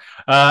 3D printer.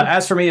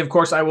 As for me, of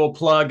course, I will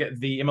plug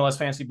the MLS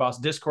Fantasy Boss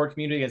Discord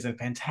community. It's a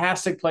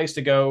fantastic place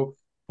to go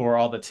for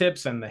all the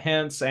tips and the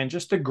hints and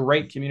just a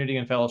great community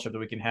and fellowship that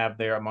we can have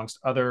there amongst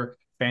other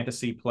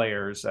fantasy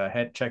players.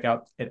 Check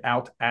it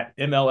out at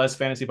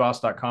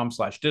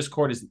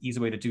mlsfantasyboss.com/discord is the easy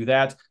way to do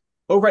that.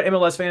 Over at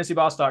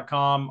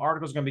mlsfantasyboss.com,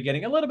 articles are going to be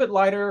getting a little bit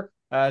lighter,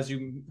 as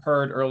you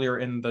heard earlier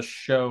in the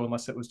show,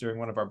 unless it was during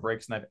one of our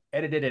breaks, and I've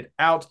edited it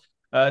out.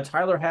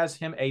 Tyler has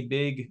him a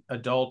big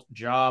adult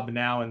job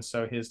now, and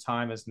so his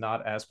time is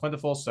not as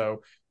plentiful,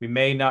 so we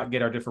may not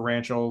get our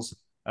differentials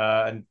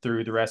and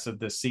through the rest of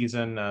this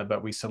season,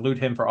 but we salute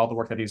him for all the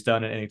work that he's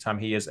done, and anytime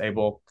he is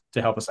able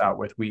to help us out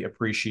with, we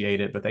appreciate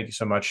it. But thank you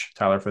so much,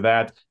 Tyler, for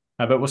that.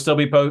 But we'll still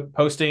be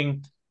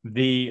posting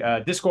the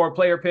Discord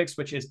player picks,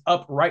 which is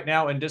up right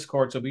now in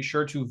Discord. So be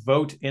sure to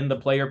vote in the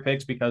player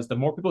picks because the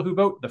more people who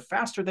vote, the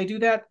faster they do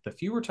that, the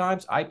fewer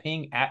times I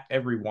ping at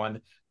everyone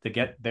to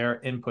get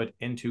their input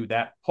into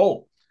that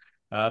poll.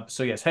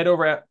 So yes, head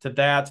over to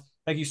that.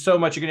 Thank you so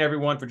much again,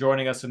 everyone, for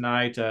joining us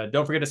tonight.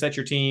 Don't forget to set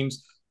your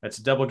teams. It's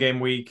double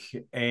game week,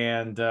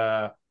 and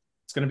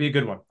it's going to be a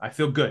good one. I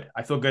feel good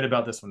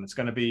about this one. It's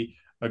going to be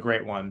a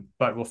great one,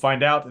 but we'll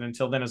find out. And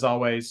until then, as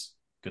always,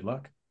 good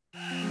luck.